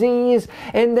and disease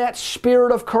and that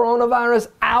spirit of coronavirus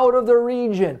out of their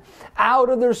region, out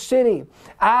of their city,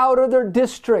 out of their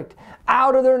district,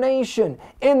 out of their nation,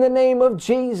 in the name of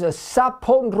Jesus. We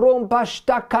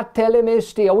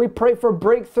pray for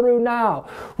breakthrough now.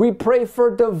 We pray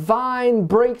for divine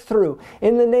breakthrough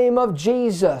in the name of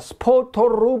Jesus.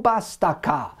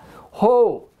 Potorubastaka.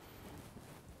 Ho.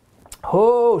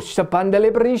 Oh,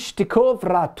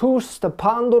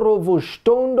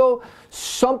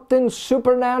 something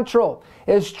supernatural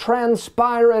is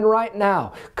transpiring right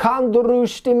now.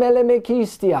 Kandurushti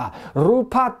melemekistia.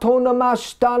 Rupatona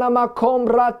mastana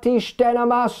makombratishtena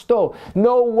masto.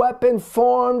 No weapon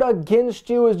formed against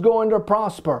you is going to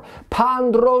prosper.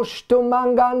 Pandroshtu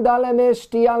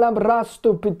mangandalemesti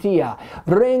alambrastu pitia.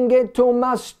 Bringetu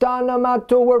mastana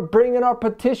mato. We're bringing our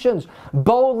petitions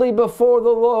boldly before the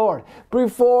Lord,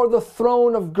 before the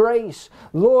throne of grace.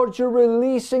 Lord, you're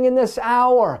releasing in this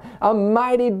hour a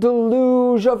mighty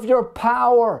deluge of your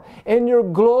power and your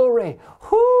glory.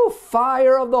 Whoo,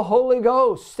 fire of the Holy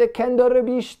Ghost. Take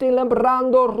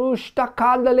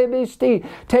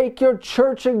your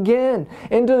church again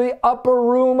into the upper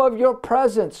room of your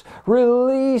presence.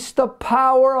 Release the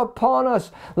power upon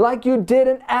us like you did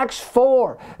in Acts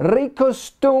 4. I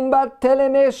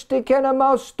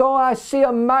see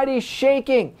a mighty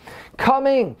shaking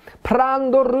coming.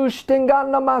 Prando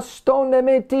rushtingana mastone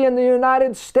meti in the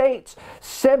United States.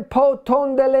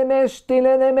 Sepotondele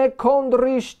mestilene me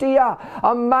kondristia.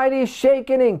 A mighty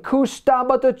shaking. Kusta,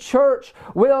 but the church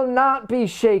will not be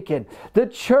shaken. The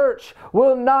church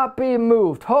will not be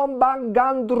moved.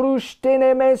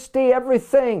 Hombangandrushtine mesti.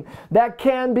 Everything that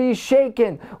can be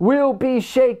shaken will be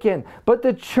shaken. But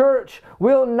the church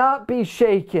will not be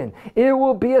shaken. It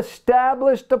will be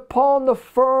established upon the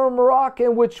firm rock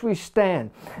in which we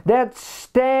stand. That's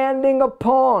standing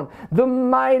upon the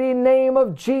mighty name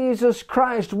of Jesus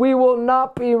Christ. We will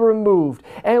not be removed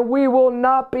and we will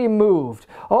not be moved.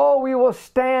 Oh, we will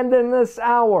stand in this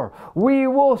hour. We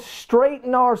will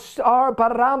straighten our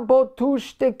parambo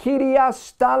tushte kiria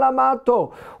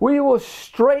stalamato. We will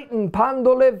straighten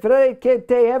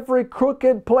pandolevrekete every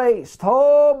crooked place.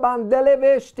 Oh,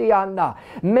 mandelevestiana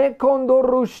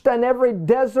mekondorushta in every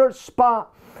desert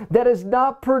spot that is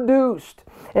not produced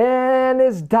and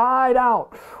is died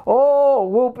out. Oh,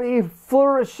 will be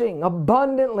flourishing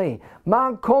abundantly.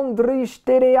 As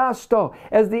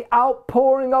the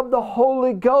outpouring of the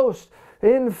Holy Ghost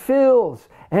infills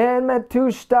and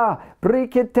Metusta,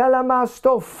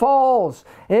 Brikitelamasto falls,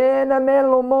 and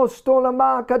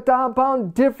Amelomostolamacata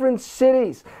upon different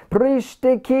cities,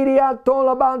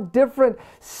 Prishtekiriatol about different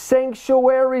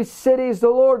sanctuary cities. The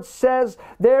Lord says,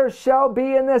 there shall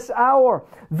be in this hour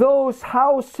those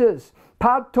houses,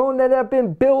 Paton, that have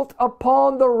been built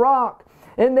upon the rock,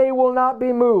 and they will not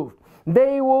be moved.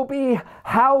 They will be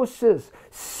houses,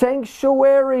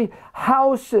 sanctuary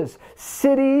houses,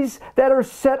 cities that are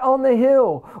set on the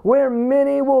hill where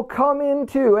many will come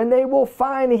into and they will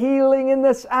find healing in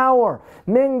this hour.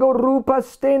 Mengorupa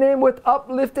stene with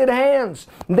uplifted hands.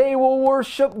 They will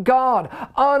worship God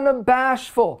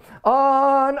unabashful,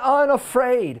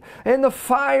 unafraid. And the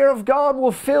fire of God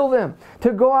will fill them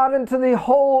to go out into the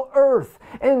whole earth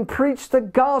and preach the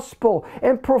gospel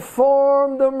and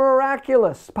perform the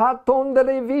miraculous.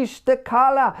 Patondele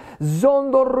kala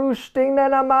zondorushtina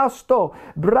namasto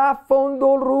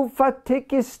brafondo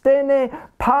rufatikistene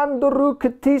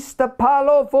pandurukatista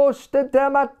palo voste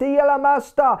dematia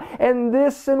lamasta. And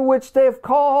this in which they have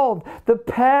called the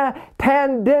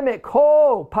pandemic,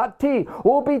 pati,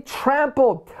 will be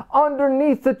trampled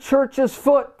underneath the church's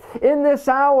foot in this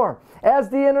hour. As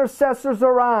the intercessors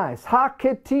arise,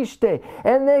 haketiste,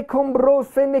 and they come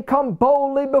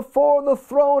boldly before the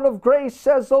throne of grace,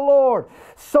 says the Lord,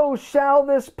 so shall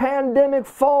this pandemic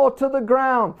fall to the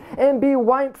ground and be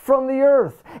wiped from the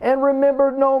earth and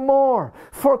remembered no more.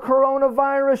 For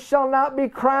coronavirus shall not be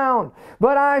crowned,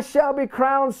 but I shall be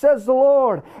crowned, says the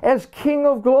Lord, as King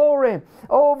of glory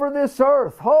over this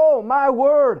earth. Oh, my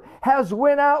word has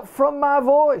went out from my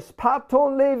voice.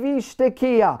 Paton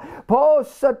levishtekia,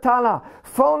 posatala,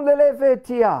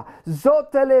 fondelevetia,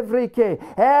 zotelevrike.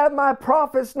 Have my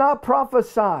prophets not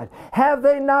prophesied? Have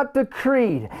they not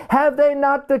decreed? Have they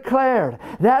not declared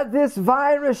that this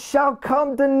virus shall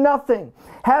come to nothing?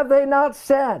 Have they not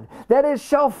said that it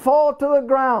shall fall to the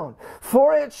ground?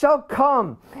 For it shall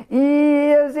come,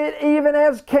 is it even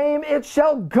as came, it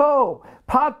shall go.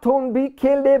 Paton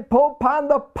bikele popan,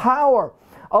 the power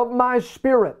of my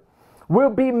spirit will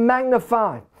be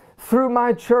magnified through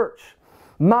my church.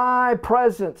 My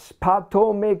presence,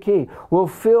 patomeki, will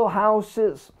fill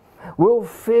houses, will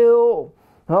fill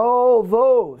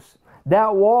those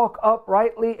that walk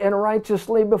uprightly and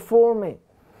righteously before me.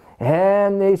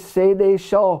 And they say they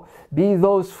shall be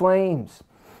those flames,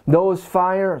 those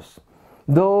fires,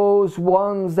 those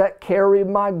ones that carry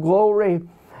my glory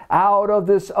out of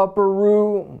this upper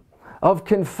room of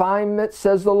confinement,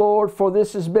 says the Lord. For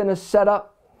this has been a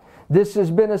setup. This has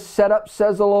been a setup,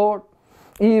 says the Lord.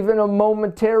 Even a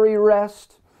momentary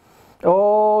rest.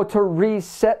 Oh, to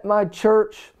reset my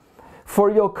church.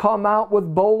 For you'll come out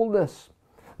with boldness.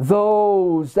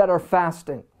 Those that are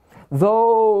fasting.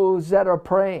 Those that are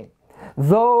praying.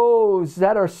 Those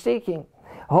that are seeking.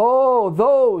 Oh,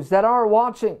 those that are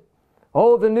watching.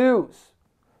 Oh, the news.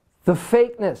 The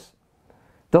fakeness.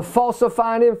 The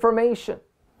falsified information.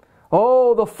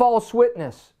 Oh, the false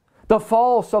witness. The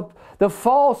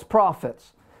false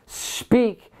prophets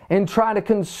speak and try to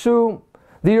consume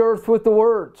the earth with the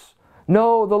words.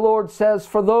 No, the Lord says,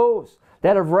 for those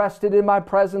that have rested in my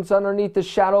presence underneath the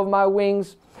shadow of my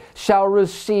wings shall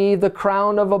receive the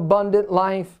crown of abundant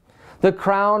life, the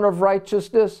crown of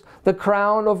righteousness, the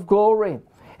crown of glory.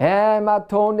 And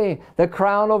matoni, the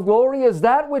crown of glory is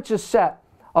that which is set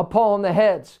upon the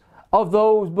heads of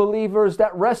those believers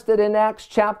that rested in Acts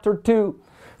chapter 2.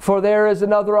 For there is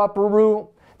another upper room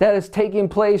that is taking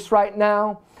place right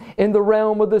now in the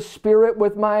realm of the Spirit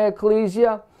with my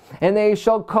ecclesia. And they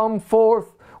shall come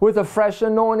forth with a fresh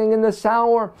anointing in this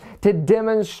hour to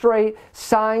demonstrate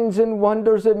signs and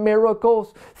wonders and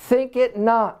miracles. Think it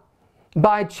not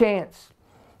by chance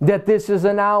that this is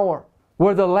an hour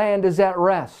where the land is at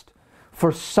rest.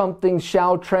 For something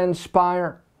shall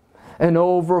transpire, an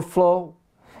overflow,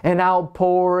 an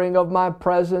outpouring of my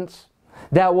presence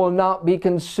that will not be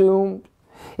consumed,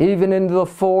 even into the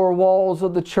four walls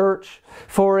of the church.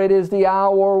 For it is the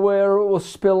hour where it will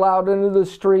spill out into the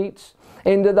streets,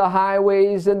 into the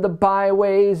highways and the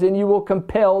byways, and you will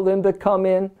compel them to come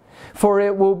in. For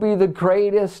it will be the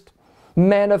greatest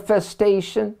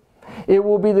manifestation. It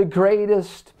will be the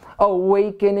greatest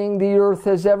awakening the earth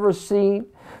has ever seen.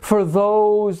 For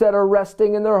those that are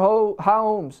resting in their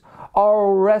homes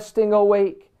are resting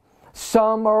awake.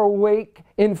 Some are awake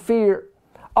in fear.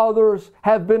 Others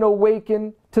have been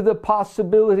awakened to the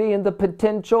possibility and the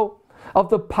potential of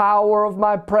the power of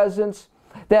my presence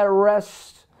that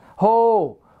rests,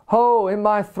 in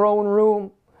my throne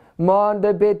room.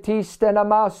 Manda betista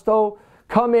namasto.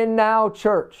 Come in now,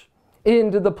 church,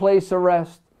 into the place of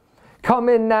rest. Come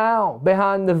in now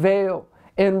behind the veil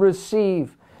and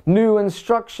receive new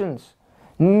instructions,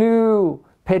 new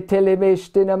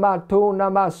Petelevestina matuna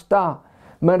masta.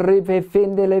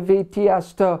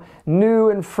 New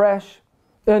and fresh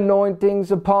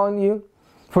anointings upon you.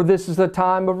 For this is a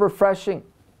time of refreshing,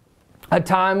 a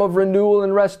time of renewal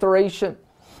and restoration.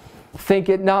 Think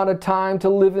it not a time to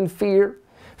live in fear,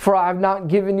 for I have not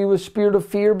given you a spirit of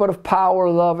fear, but of power,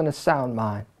 love, and a sound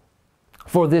mind.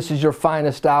 For this is your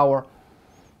finest hour.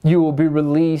 You will be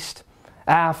released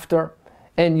after,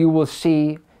 and you will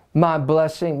see my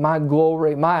blessing, my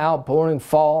glory, my outpouring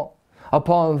fall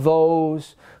upon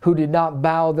those who did not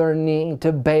bow their knee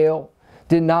to Baal,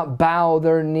 did not bow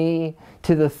their knee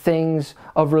to the things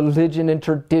of religion and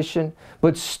tradition,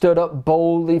 but stood up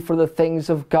boldly for the things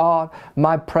of God.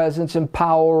 My presence and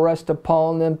power rest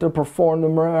upon them to perform the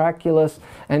miraculous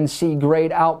and see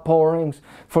great outpourings.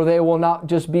 For they will not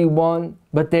just be one,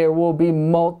 but there will be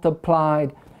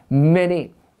multiplied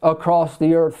many across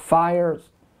the earth. Fires,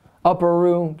 upper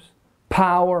rooms,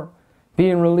 power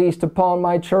being released upon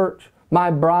my church, my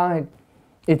bride.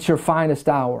 It's your finest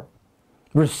hour.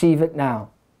 Receive it now.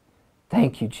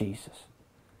 Thank you, Jesus.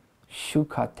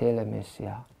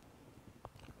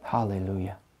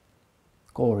 Hallelujah.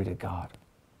 Glory to God.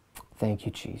 Thank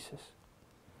you, Jesus.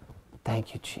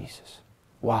 Thank you, Jesus.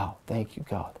 Wow. Thank you,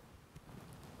 God.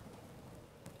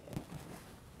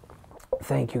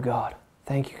 Thank you, God.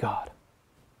 Thank you, God.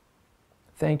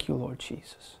 Thank you, Lord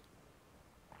Jesus.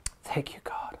 Thank you,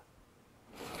 God.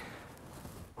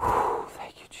 Whew,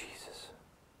 thank you, Jesus.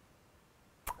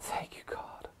 Thank you,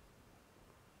 God.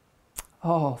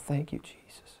 Oh, thank you,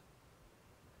 Jesus.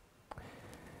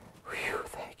 Whew,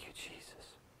 thank you,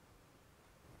 Jesus.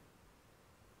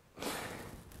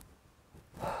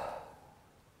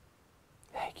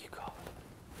 Thank you, God.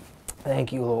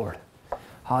 Thank you, Lord.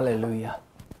 Hallelujah.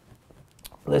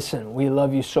 Listen, we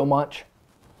love you so much.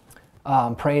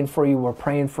 I'm praying for you. We're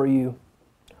praying for you.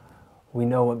 We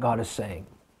know what God is saying.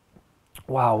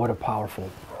 Wow, what a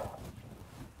powerful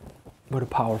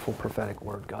prophetic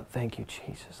word, God. Thank you,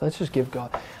 Jesus. Let's just give God.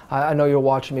 I know you're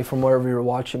watching me from wherever you're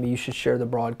watching me. You should share the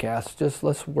broadcast. Just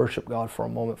let's worship God for a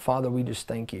moment. Father, we just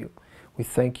thank you. We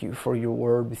thank you for your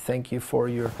word. We thank you for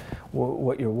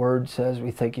what your word says.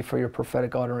 We thank you for your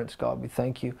prophetic utterance, God. We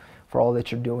thank you for all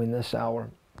that you're doing this hour.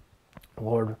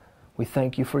 Lord, we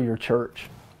thank you for your church.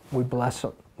 We bless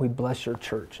them. We bless your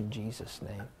church in Jesus'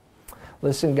 name.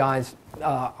 Listen, guys,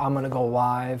 I'm going to go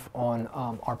live on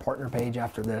our partner page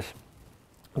after this.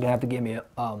 You're going to have to give me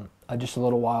just a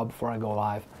little while before I go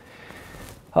live.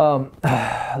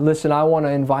 Listen, I want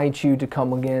to invite you to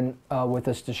come again with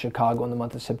us to Chicago in the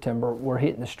month of September. We're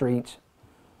hitting the streets.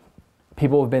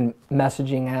 People have been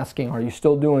messaging, asking, are you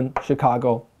still doing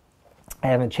Chicago? I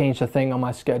haven't changed a thing on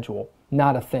my schedule.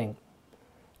 Not a thing.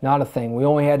 Not a thing. We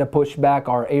only had to push back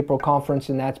our April conference,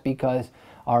 and that's because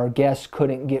our guests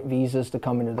couldn't get visas to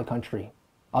come into the country.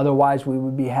 Otherwise, we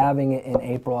would be having it in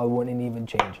April. I wouldn't even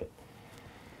change it.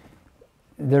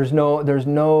 There's nothing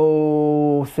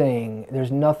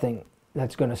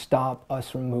that's going to stop us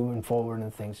from moving forward in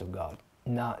the things of God.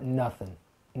 Nothing.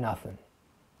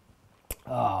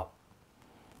 I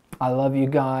love you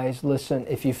guys. Listen,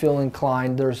 if you feel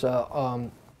inclined,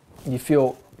 you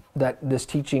feel that this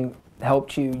teaching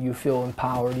helped you, you feel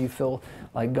empowered, you feel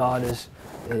like God is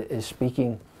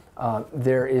speaking,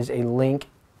 there is a link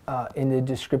in the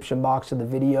description box of the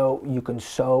video. You can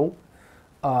sow.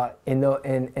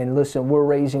 And listen, we're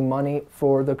raising money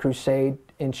for the crusade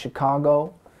in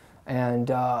Chicago,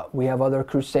 and we have other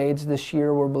crusades this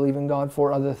year. We're believing God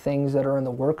for other things that are in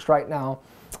the works right now.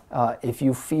 If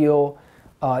you feel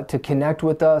to connect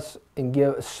with us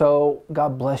and sow,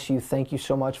 God bless you. Thank you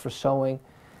so much for sowing.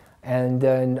 And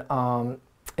then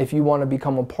if you want to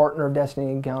become a partner of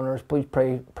Destiny Encounters, please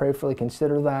prayerfully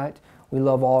consider that. We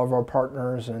love all of our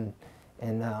partners, and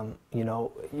you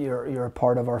know, you're a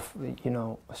part of our, you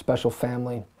know, special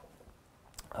family.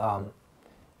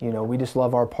 You know, we just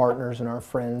love our partners and our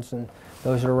friends and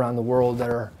those that are around the world that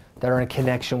are in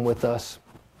connection with us.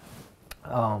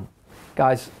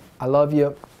 Guys, I love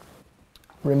you.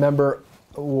 Remember,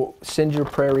 send your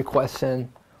prayer requests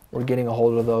in. We're getting a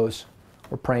hold of those.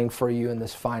 We're praying for you in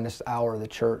this finest hour of the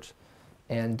church.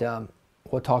 And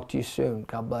we'll talk to you soon.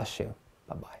 God bless you.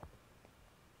 Bye-bye.